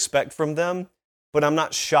I would expect from them, but I'm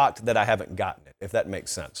not shocked that I haven't gotten it, if that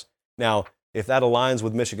makes sense. Now, if that aligns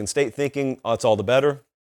with Michigan State thinking, it's all the better,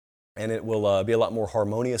 and it will be a lot more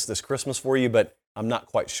harmonious this Christmas for you, but I'm not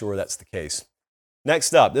quite sure that's the case.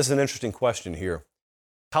 Next up, this is an interesting question here.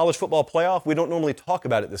 College football playoff, we don't normally talk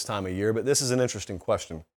about it this time of year, but this is an interesting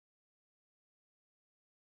question.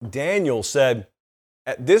 Daniel said,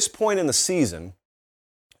 at this point in the season,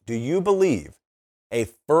 do you believe a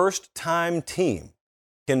first-time team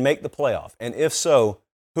can make the playoff? And if so,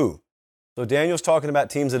 who? So Daniel's talking about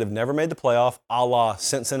teams that have never made the playoff, a la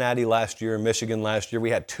Cincinnati last year, Michigan last year. We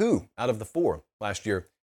had 2 out of the 4 last year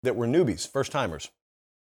that were newbies, first-timers.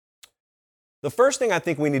 The first thing I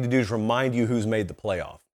think we need to do is remind you who's made the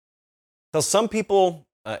playoff. Because some people,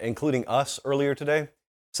 including us earlier today,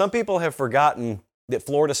 some people have forgotten that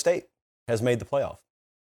Florida State has made the playoff.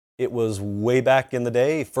 It was way back in the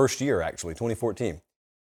day, first year actually, 2014.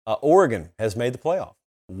 Oregon has made the playoff.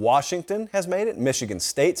 Washington has made it. Michigan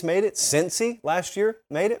State's made it. Cincy last year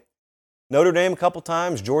made it. Notre Dame a couple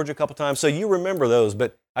times. Georgia a couple times. So you remember those,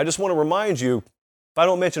 but I just want to remind you, if I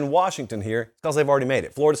don't mention Washington here, it's because they've already made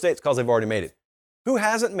it. Florida State's because they've already made it. Who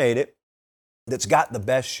hasn't made it that's got the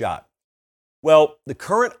best shot? Well, the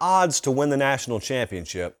current odds to win the national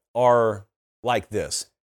championship are like this.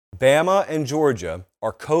 Bama and Georgia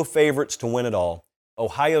are co-favorites to win it all.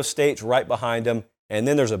 Ohio State's right behind them, and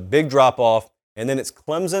then there's a big drop-off, and then it's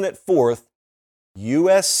Clemson at 4th,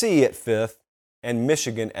 USC at 5th, and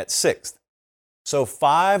Michigan at 6th. So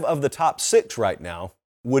 5 of the top 6 right now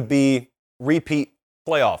would be repeat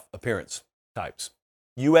playoff appearance types.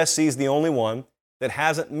 USC is the only one that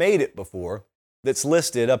hasn't made it before that's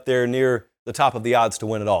listed up there near the top of the odds to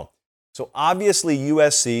win it all. So obviously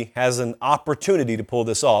USC has an opportunity to pull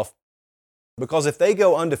this off, because if they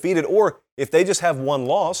go undefeated, or if they just have one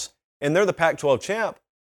loss and they're the Pac-12 champ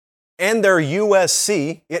and they're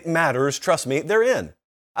USC, it matters, trust me, they're in.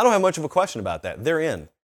 I don't have much of a question about that. They're in.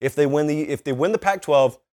 If they win the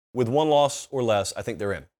Pac-12 with one loss or less, I think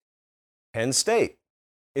they're in. Penn State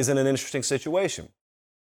is in an interesting situation.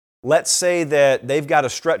 Let's say that they've got a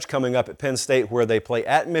stretch coming up at Penn State where they play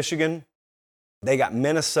at Michigan, they got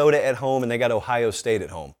Minnesota at home, and they got Ohio State at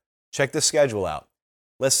home. Check the schedule out.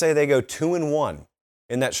 Let's say they go 2-1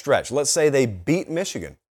 in that stretch. Let's say they beat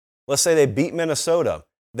Michigan. Let's say they beat Minnesota.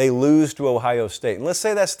 They lose to Ohio State. And let's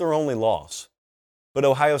say that's their only loss. But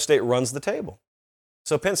Ohio State runs the table.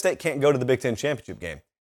 So Penn State can't go to the Big Ten championship game.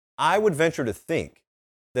 I would venture to think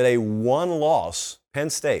that a one-loss Penn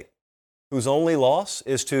State, whose only loss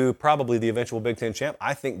is to probably the eventual Big Ten champ,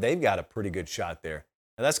 I think they've got a pretty good shot there.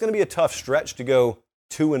 And that's going to be a tough stretch to go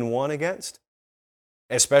 2-1 against,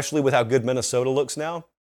 especially with how good Minnesota looks now,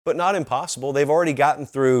 but not impossible. They've already gotten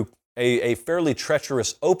through a fairly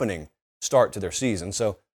treacherous opening start to their season.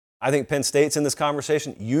 So I think Penn State's in this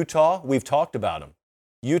conversation. Utah, we've talked about them.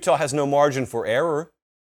 Utah has no margin for error,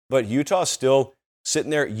 but Utah's still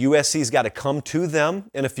sitting there. USC's got to come to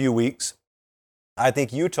them in a few weeks. I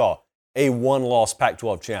think Utah, a one-loss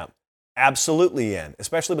Pac-12 champ, absolutely in,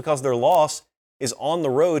 especially because their loss is on the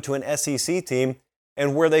road to an SEC team,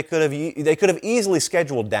 and where they could have easily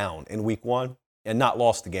scheduled down in week 1 and not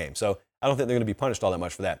lost the game. So I don't think they're going to be punished all that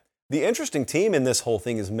much for that. The interesting team in this whole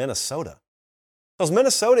thing is Minnesota, because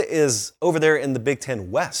Minnesota is over there in the Big Ten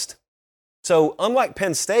West. So unlike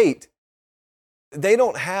Penn State, they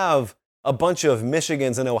don't have a bunch of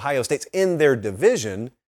Michigans and Ohio States in their division.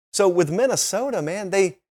 So with Minnesota, man,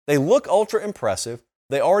 they look ultra impressive.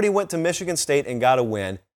 They already went to Michigan State and got a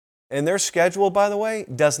win. And their schedule, by the way,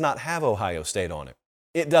 does not have Ohio State on it.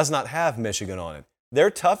 It does not have Michigan on it. Their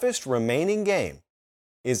toughest remaining game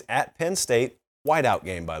is at Penn State, whiteout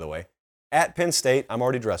game, by the way, at Penn State. I'm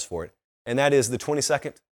already dressed for it. and that is the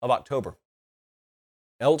 22nd of October.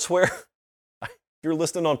 Elsewhere, if you're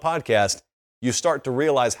listening on podcast, you start to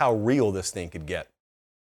realize how real this thing could get.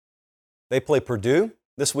 They play Purdue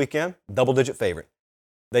this weekend, double-digit favorite.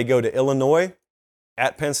 They go to Illinois,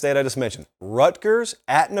 at Penn State, I just mentioned. Rutgers,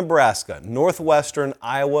 at Nebraska. Northwestern,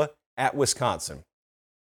 Iowa, at Wisconsin.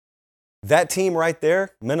 That team right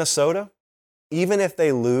there, Minnesota, even if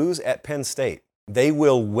they lose at Penn State, they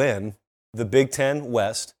will win the Big Ten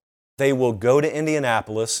West. They will go to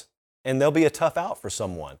Indianapolis, and they'll be a tough out for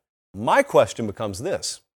someone. My question becomes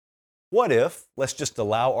this. What if, let's just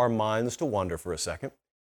allow our minds to wander for a second,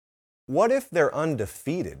 what if they're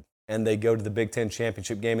undefeated and they go to the Big Ten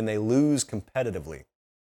championship game and they lose competitively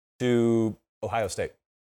to Ohio State?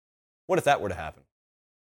 What if that were to happen?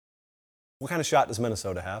 What kind of shot does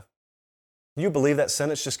Minnesota have? Can you believe that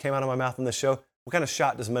sentence just came out of my mouth on this show? What kind of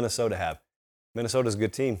shot does Minnesota have? Minnesota's a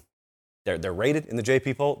good team. They're rated in the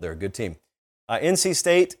JP poll. They're a good team. NC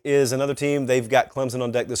State is another team. They've got Clemson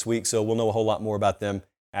on deck this week, so we'll know a whole lot more about them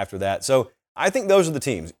after that. So I think those are the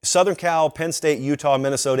teams. Southern Cal, Penn State, Utah,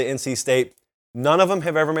 Minnesota, NC State. None of them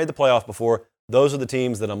have ever made the playoff before. Those are the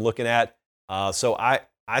teams that I'm looking at. So I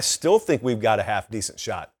still think we've got a half-decent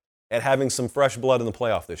shot at having some fresh blood in the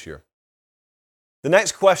playoff this year. The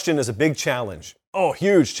next question is a big challenge. Oh,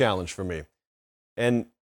 huge challenge for me. And,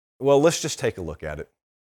 well, let's just take a look at it.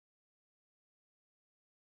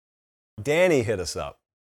 Danny hit us up.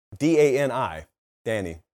 D-A-N-I,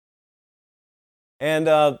 Danny. And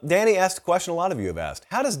Danny asked a question a lot of you have asked.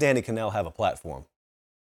 How does Danny Kanell have a platform?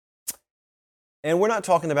 And we're not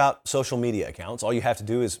talking about social media accounts. All you have to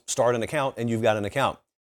do is start an account and you've got an account.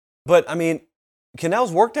 But, I mean,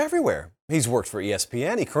 Kanell's worked everywhere. He's worked for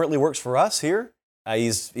ESPN. He currently works for us here.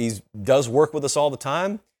 He does work with us all the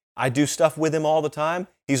time. I do stuff with him all the time.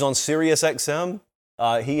 He's on Sirius XM.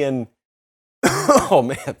 He and oh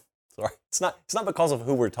man, sorry. It's not because of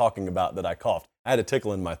who we're talking about that I coughed. I had a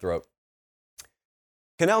tickle in my throat.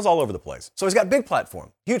 Kanell's all over the place. So he's got big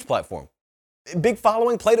platform, huge platform, big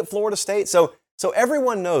following. Played at Florida State. So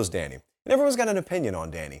everyone knows Danny, and everyone's got an opinion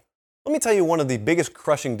on Danny. Let me tell you one of the biggest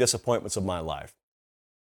crushing disappointments of my life.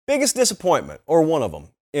 Biggest disappointment, or one of them,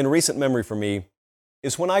 in recent memory for me,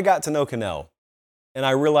 is when I got to know Kanell and I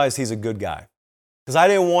realized he's a good guy. Because I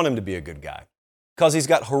didn't want him to be a good guy. Because he's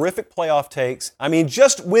got horrific playoff takes. I mean,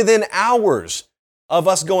 just within hours of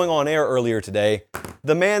us going on air earlier today,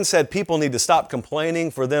 the man said people need to stop complaining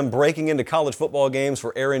for them breaking into college football games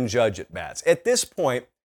for Aaron Judge at bats. At this point,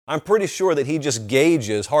 I'm pretty sure that he just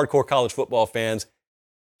gauges hardcore college football fans,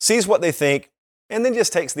 sees what they think, and then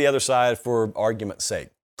just takes the other side for argument's sake.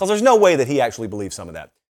 Because there's no way that he actually believes some of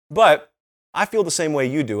that. But I feel the same way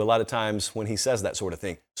you do a lot of times when he says that sort of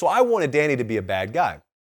thing. So I wanted Danny to be a bad guy.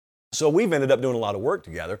 So we've ended up doing a lot of work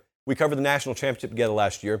together. We covered the national championship together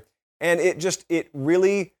last year. And it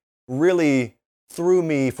really, really threw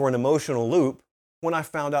me for an emotional loop when I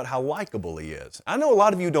found out how likable he is. I know a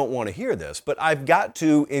lot of you don't want to hear this, but I've got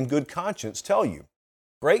to, in good conscience, tell you.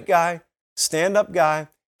 Great guy, stand-up guy,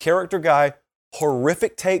 character guy,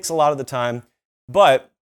 horrific takes a lot of the time.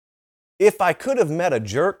 But if I could have met a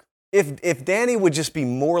jerk, if Danny would just be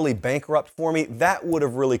morally bankrupt for me, that would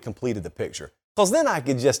have really completed the picture. Because then I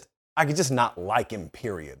could just not like him,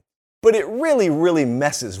 period. But it really, really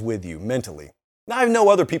messes with you mentally. Now, I know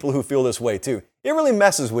other people who feel this way too. It really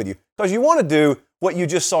messes with you because you want to do what you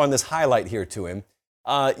just saw in this highlight here to him.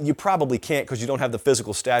 You probably can't because you don't have the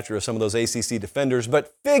physical stature of some of those ACC defenders,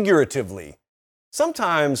 but figuratively,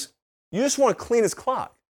 sometimes you just want to clean his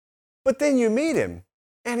clock. But then you meet him,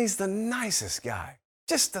 and he's the nicest guy.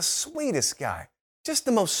 Just the sweetest guy, just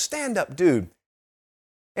the most stand-up dude.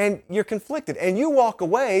 And you're conflicted, and you walk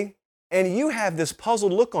away, and you have this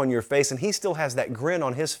puzzled look on your face, and he still has that grin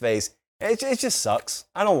on his face. It just sucks.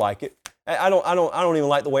 I don't like it. I don't even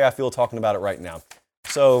like the way I feel talking about it right now.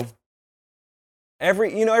 So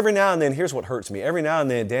every now and then, here's what hurts me. Every now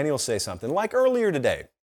and then, Danny will say something like earlier today.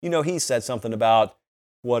 He said something about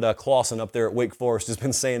what Clausen up there at Wake Forest has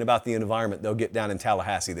been saying about the environment they'll get down in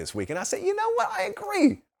Tallahassee this week. And I said, you know what? I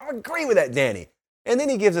agree with that, Danny. And then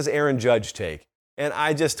he gives us Aaron Judge take. And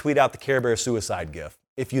I just tweet out the Care Bear suicide gif.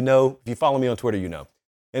 If you follow me on Twitter, you know.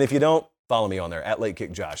 And if you don't, follow me on there, at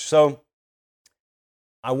LateKickJosh. So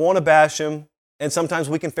I want to bash him, and sometimes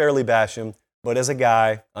we can fairly bash him. But as a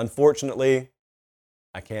guy, unfortunately,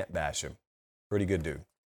 I can't bash him. Pretty good dude.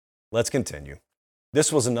 Let's continue.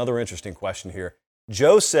 This was another interesting question here.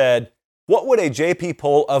 Joe said, what would a JP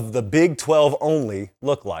poll of the Big 12 only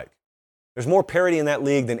look like? There's more parity in that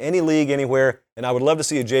league than any league anywhere, and I would love to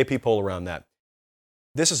see a JP poll around that.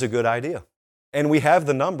 This is a good idea. And we have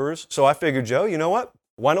the numbers, so I figured, Joe, you know what?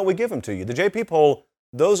 Why don't we give them to you? The JP poll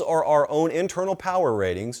Those are our own internal power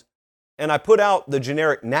ratings. And I put out the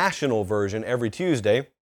generic national version every Tuesday.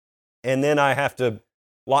 And then I have to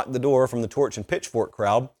lock the door from the Torch and Pitchfork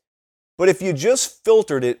crowd. But if you just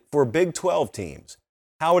filtered it for Big 12 teams,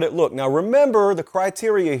 how would it look? Now remember, the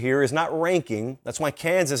criteria here is not ranking. That's why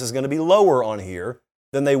Kansas is going to be lower on here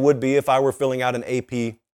than they would be if I were filling out an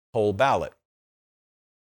AP poll ballot.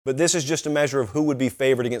 But this is just a measure of who would be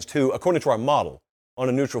favored against who, according to our model, on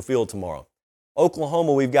a neutral field tomorrow.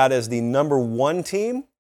 Oklahoma we've got as the number 1 team.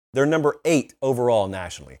 They're number 8 overall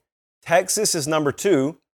nationally. Texas is number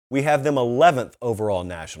 2. We have them 11th overall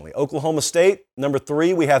nationally. Oklahoma State, number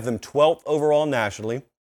 3. We have them 12th overall nationally.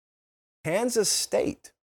 Kansas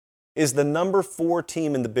State is the number 4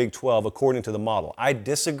 team in the Big 12 according to the model. I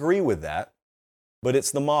disagree with that, but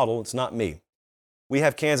it's the model. It's not me. We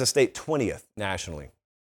have Kansas State 20th nationally.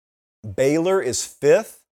 Baylor is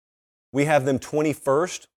 5th. We have them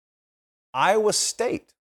 21st. Iowa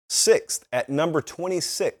State, 6th at number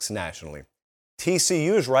 26 nationally.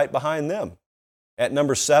 TCU is right behind them. At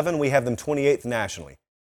number 7, we have them 28th nationally.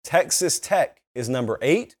 Texas Tech is number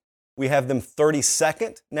 8. We have them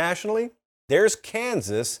 32nd nationally. There's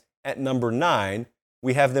Kansas at number 9.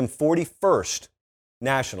 We have them 41st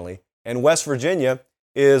nationally. And West Virginia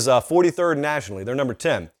is 43rd nationally. They're number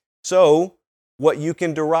 10. So what you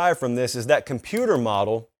can derive from this is that computer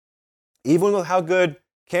model, even with how good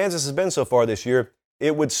Kansas has been so far this year,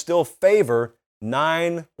 it would still favor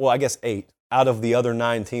 8 out of the other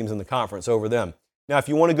 9 teams in the conference over them. Now, if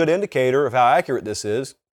you want a good indicator of how accurate this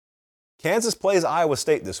is, Kansas plays Iowa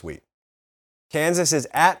State this week. Kansas is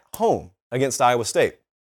at home against Iowa State.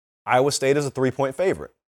 Iowa State is a 3-point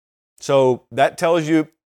favorite. So that tells you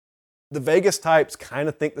the Vegas types kind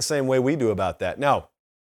of think the same way we do about that. Now,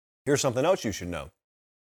 here's something else you should know.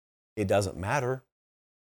 It doesn't matter.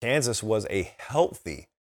 Kansas was a healthy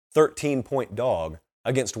 13-point dog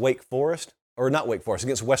against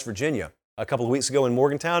against West Virginia a couple of weeks ago in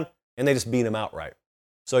Morgantown, and they just beat them outright.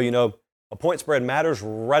 So, a point spread matters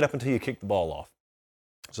right up until you kick the ball off.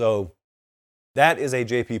 So that is a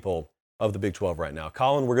JP poll of the Big 12 right now.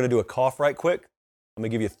 Colin, we're going to do a cough right quick. I'm going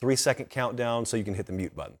to give you a 3-second countdown so you can hit the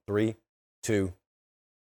mute button. 3, 2,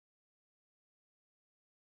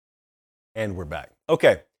 and we're back.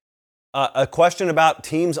 Okay. A question about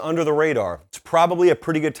teams under the radar. It's probably a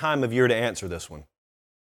pretty good time of year to answer this one.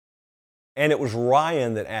 And it was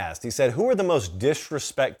Ryan that asked. He said, who are the most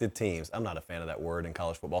disrespected teams? I'm not a fan of that word in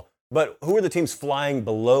college football. But who are the teams flying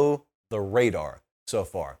below the radar so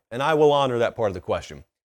far? And I will honor that part of the question.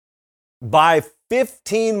 By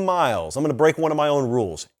 15 miles, I'm going to break one of my own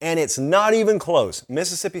rules. And it's not even close.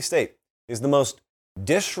 Mississippi State is the most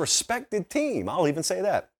disrespected team. I'll even say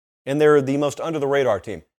that. And they're the most under the radar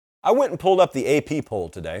team. I went and pulled up the AP poll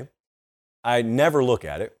today. I never look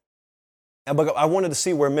at it. But I wanted to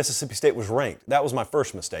see where Mississippi State was ranked. That was my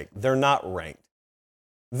first mistake. They're not ranked.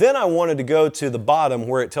 Then I wanted to go to the bottom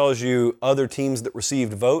where it tells you other teams that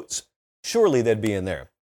received votes. Surely they'd be in there.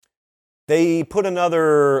 They put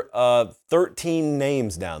another 13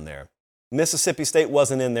 names down there. Mississippi State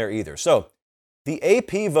wasn't in there either. So the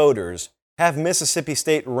AP voters have Mississippi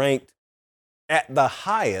State ranked at the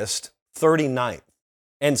highest 39th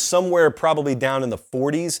and somewhere probably down in the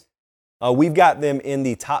 40s. We've got them in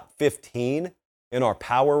the top 15 in our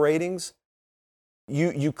power ratings.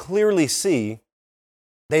 You clearly see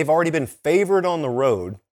they've already been favored on the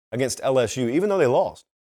road against LSU, even though they lost.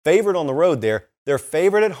 Favored on the road there. They're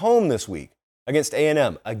favored at home this week against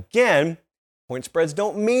A&M. Again, point spreads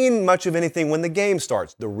don't mean much of anything when the game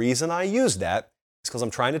starts. The reason I use that is because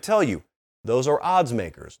I'm trying to tell you, those are odds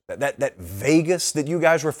makers. That Vegas that you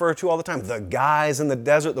guys refer to all the time, the guys in the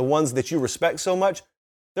desert, the ones that you respect so much,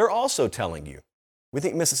 they're also telling you, we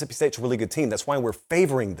think Mississippi State's a really good team. That's why we're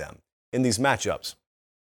favoring them in these matchups.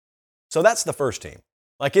 So that's the first team.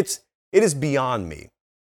 It is beyond me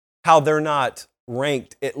how they're not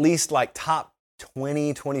ranked at least like top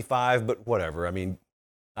 20, 25, but whatever. I mean,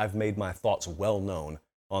 I've made my thoughts well known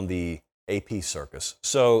on the AP circus.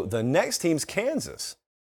 So the next team's Kansas.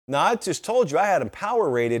 Now, I just told you I had them power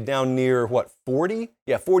rated down near, 40?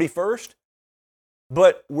 Yeah, 41st.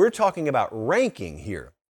 But we're talking about ranking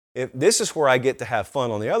here. This is where I get to have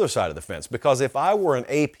fun on the other side of the fence, because if I were an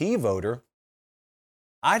AP voter,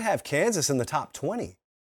 I'd have Kansas in the top 20.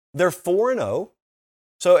 They're 4-0.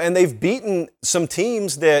 So, and they've beaten some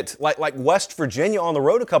teams that, like West Virginia on the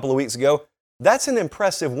road a couple of weeks ago. That's an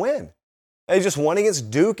impressive win. They just won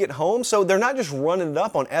against Duke at home. So they're not just running it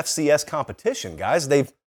up on FCS competition, guys.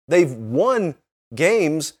 They've won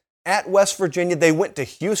games at West Virginia. They went to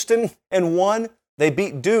Houston and won. They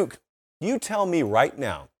beat Duke. You tell me right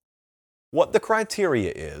now what the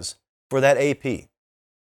criteria is for that AP.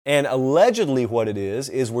 And allegedly what it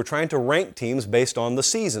is we're trying to rank teams based on the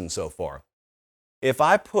season so far. If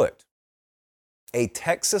I put a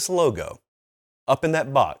Texas logo up in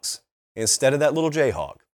that box instead of that little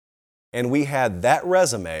Jayhawk, and we had that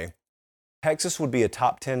resume, Texas would be a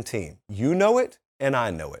top 10 team. You know it, and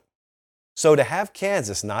I know it. So to have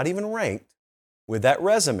Kansas not even ranked with that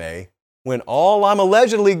resume, when all I'm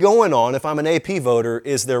allegedly going on, if I'm an AP voter,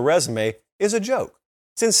 is their resume, is a joke.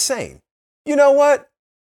 It's insane. You know what?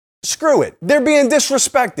 Screw it. They're being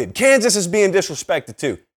disrespected. Kansas is being disrespected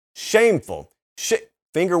too. Shameful.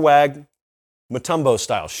 Finger wag, Mutombo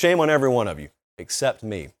style. Shame on every one of you, except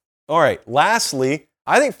me. All right, lastly,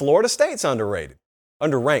 I think Florida State's underrated.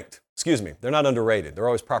 Underranked. Excuse me. They're not underrated. They're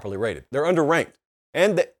always properly rated. They're underranked.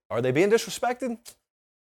 And are they being disrespected?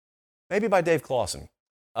 Maybe by Dave Clawson.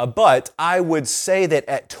 But I would say that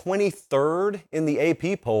at 23rd in the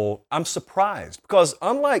AP poll, I'm surprised because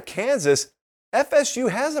unlike Kansas, FSU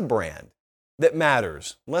has a brand that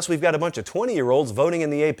matters, unless we've got a bunch of 20-year-olds voting in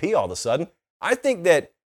the AP all of a sudden. I think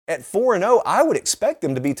that at 4-0, I would expect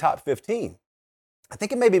them to be top 15. I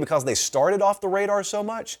think it may be because they started off the radar so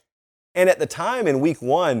much. And at the time in week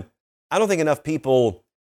 1, I don't think enough people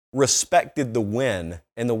respected the win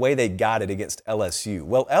and the way they got it against LSU.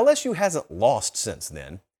 Well, LSU hasn't lost since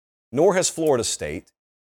then, nor has Florida State.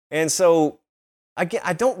 And so I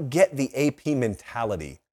don't get the AP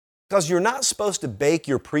mentality because you're not supposed to bake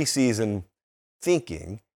your preseason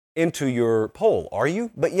thinking into your poll, are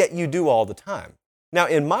you? But yet you do all the time. Now,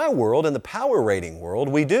 in my world, in the power rating world,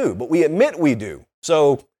 we do, but we admit we do.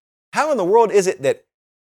 So how in the world is it that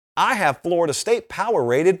I have Florida State power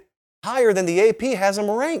rated higher than the AP has them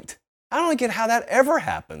ranked? I don't get how that ever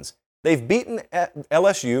happens. They've beaten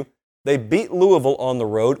LSU. They beat Louisville on the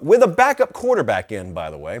road with a backup quarterback in, by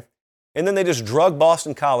the way. And then they just drug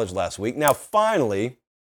Boston College last week. Now, finally,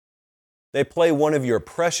 they play one of your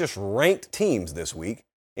precious ranked teams this week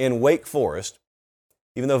in Wake Forest,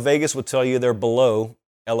 even though Vegas would tell you they're below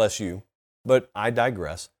LSU. But I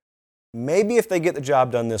digress. Maybe if they get the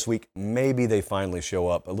job done this week, maybe they finally show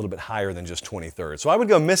up a little bit higher than just 23rd. So I would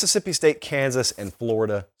go Mississippi State, Kansas, and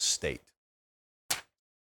Florida State.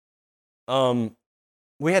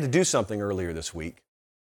 We had to do something earlier this week.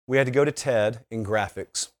 We had to go to Ted in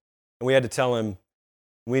graphics, and we had to tell him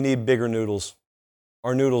we need bigger noodles.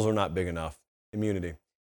 Our noodles are not big enough. Immunity.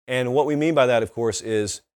 And what we mean by that, of course,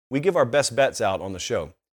 is we give our best bets out on the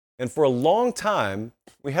show. And for a long time,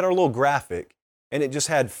 we had our little graphic, and it just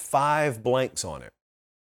had 5 blanks on it.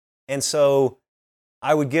 And so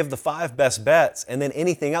I would give the 5 best bets, and then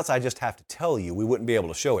anything else I just have to tell you. We wouldn't be able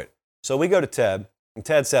to show it. So we go to Ted, and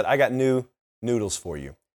Ted said, I got new noodles for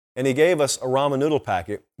you. And he gave us a ramen noodle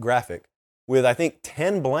packet graphic with, I think,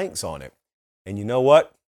 10 blanks on it. And you know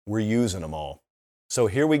what? We're using them all. So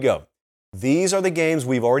here we go. These are the games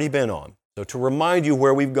we've already been on. So to remind you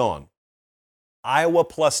where we've gone, Iowa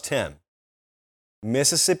plus 10,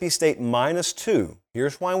 Mississippi State minus 2.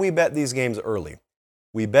 Here's why we bet these games early.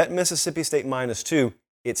 We bet Mississippi State minus 2.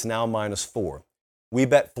 It's now minus 4. We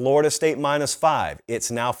bet Florida State minus 5.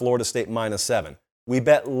 It's now Florida State minus 7. We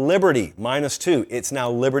bet Liberty minus 2. It's now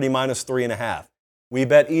Liberty minus 3.5. We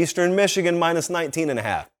bet Eastern Michigan minus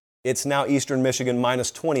 19.5. It's now Eastern Michigan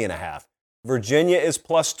minus 20.5. Virginia is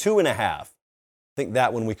plus 2.5. I think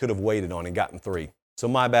that one we could have waited on and gotten 3. So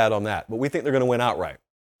my bad on that. But we think they're going to win outright.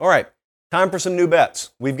 All right, time for some new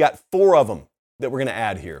bets. We've got 4 of them that we're going to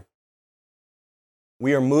add here.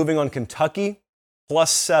 We are moving on Kentucky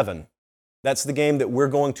plus 7. That's the game that we're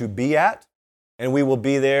going to be at. And we will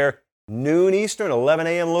be there noon Eastern, 11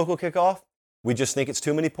 a.m. local kickoff. We just think it's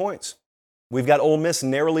too many points. We've got Ole Miss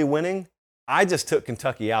narrowly winning. I just took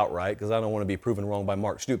Kentucky outright because I don't want to be proven wrong by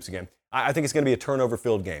Mark Stoops again. I think it's going to be a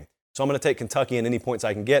turnover-filled game. So I'm going to take Kentucky in any points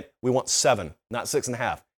I can get. We want 7, not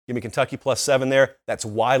 6.5. Give me Kentucky plus 7 there. That's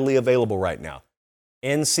widely available right now.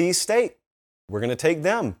 NC State, we're going to take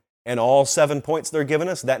them. And all 7 points they're giving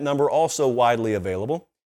us, that number also widely available.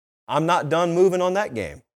 I'm not done moving on that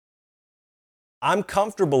game. I'm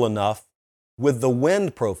comfortable enough with the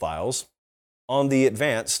wind profiles on the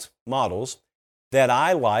advanced models that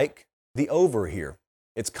I like the over here.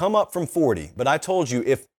 It's come up from 40, but I told you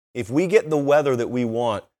if we get the weather that we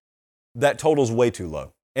want, that total's way too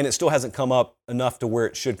low. And it still hasn't come up enough to where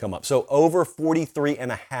it should come up. So over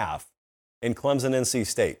 43.5 in Clemson, NC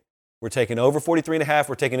State. We're taking over 43.5.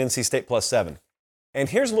 We're taking NC State plus 7. And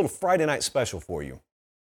here's a little Friday night special for you.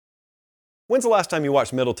 When's the last time you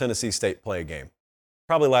watched Middle Tennessee State play a game?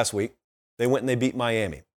 Probably last week. They went and they beat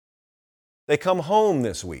Miami. They come home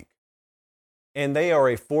this week, and they are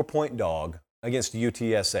a 4-point dog against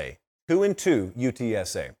UTSA. 2-2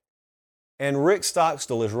 UTSA. And Rick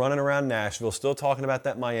Stockstill is running around Nashville, still talking about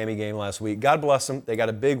that Miami game last week. God bless them. They got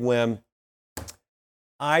a big win.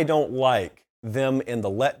 I don't like them in the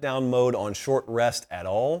letdown mode on short rest at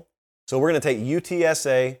all. So we're going to take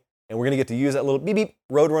UTSA, and we're going to get to use that little beep beep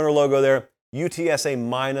Roadrunner logo there, UTSA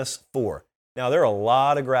 -4. Now, there are a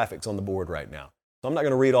lot of graphics on the board right now. So I'm not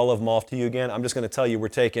going to read all of them off to you again. I'm just going to tell you we're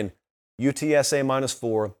taking UTSA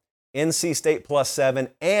 -4, NC State +7,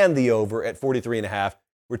 and the over at 43.5.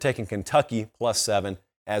 We're taking Kentucky +7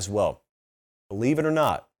 as well. Believe it or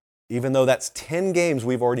not, even though that's 10 games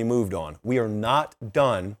we've already moved on, we are not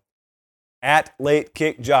done at Late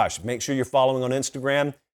Kick Josh. Make sure you're following on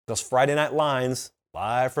Instagram, because Friday Night Lines,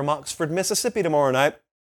 live from Oxford, Mississippi tomorrow night,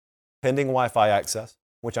 pending Wi-Fi access,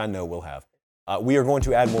 which I know we'll have. We are going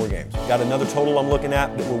to add more games. Got another total I'm looking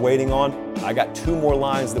at that we're waiting on. I got 2 more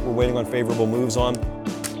lines that we're waiting on favorable moves on.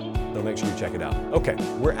 So make sure you check it out. Okay,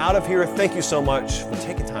 we're out of here. Thank you so much for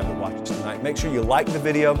taking time to watch us tonight. Make sure you like the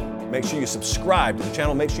video. Make sure you subscribe to the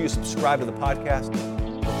channel. Make sure you subscribe to the podcast.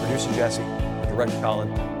 For producer Jesse, for director Colin,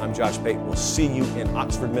 I'm Josh Pate. We'll see you in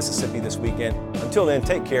Oxford, Mississippi this weekend. Until then,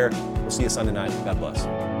 take care. We'll see you Sunday night. God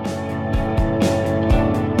bless.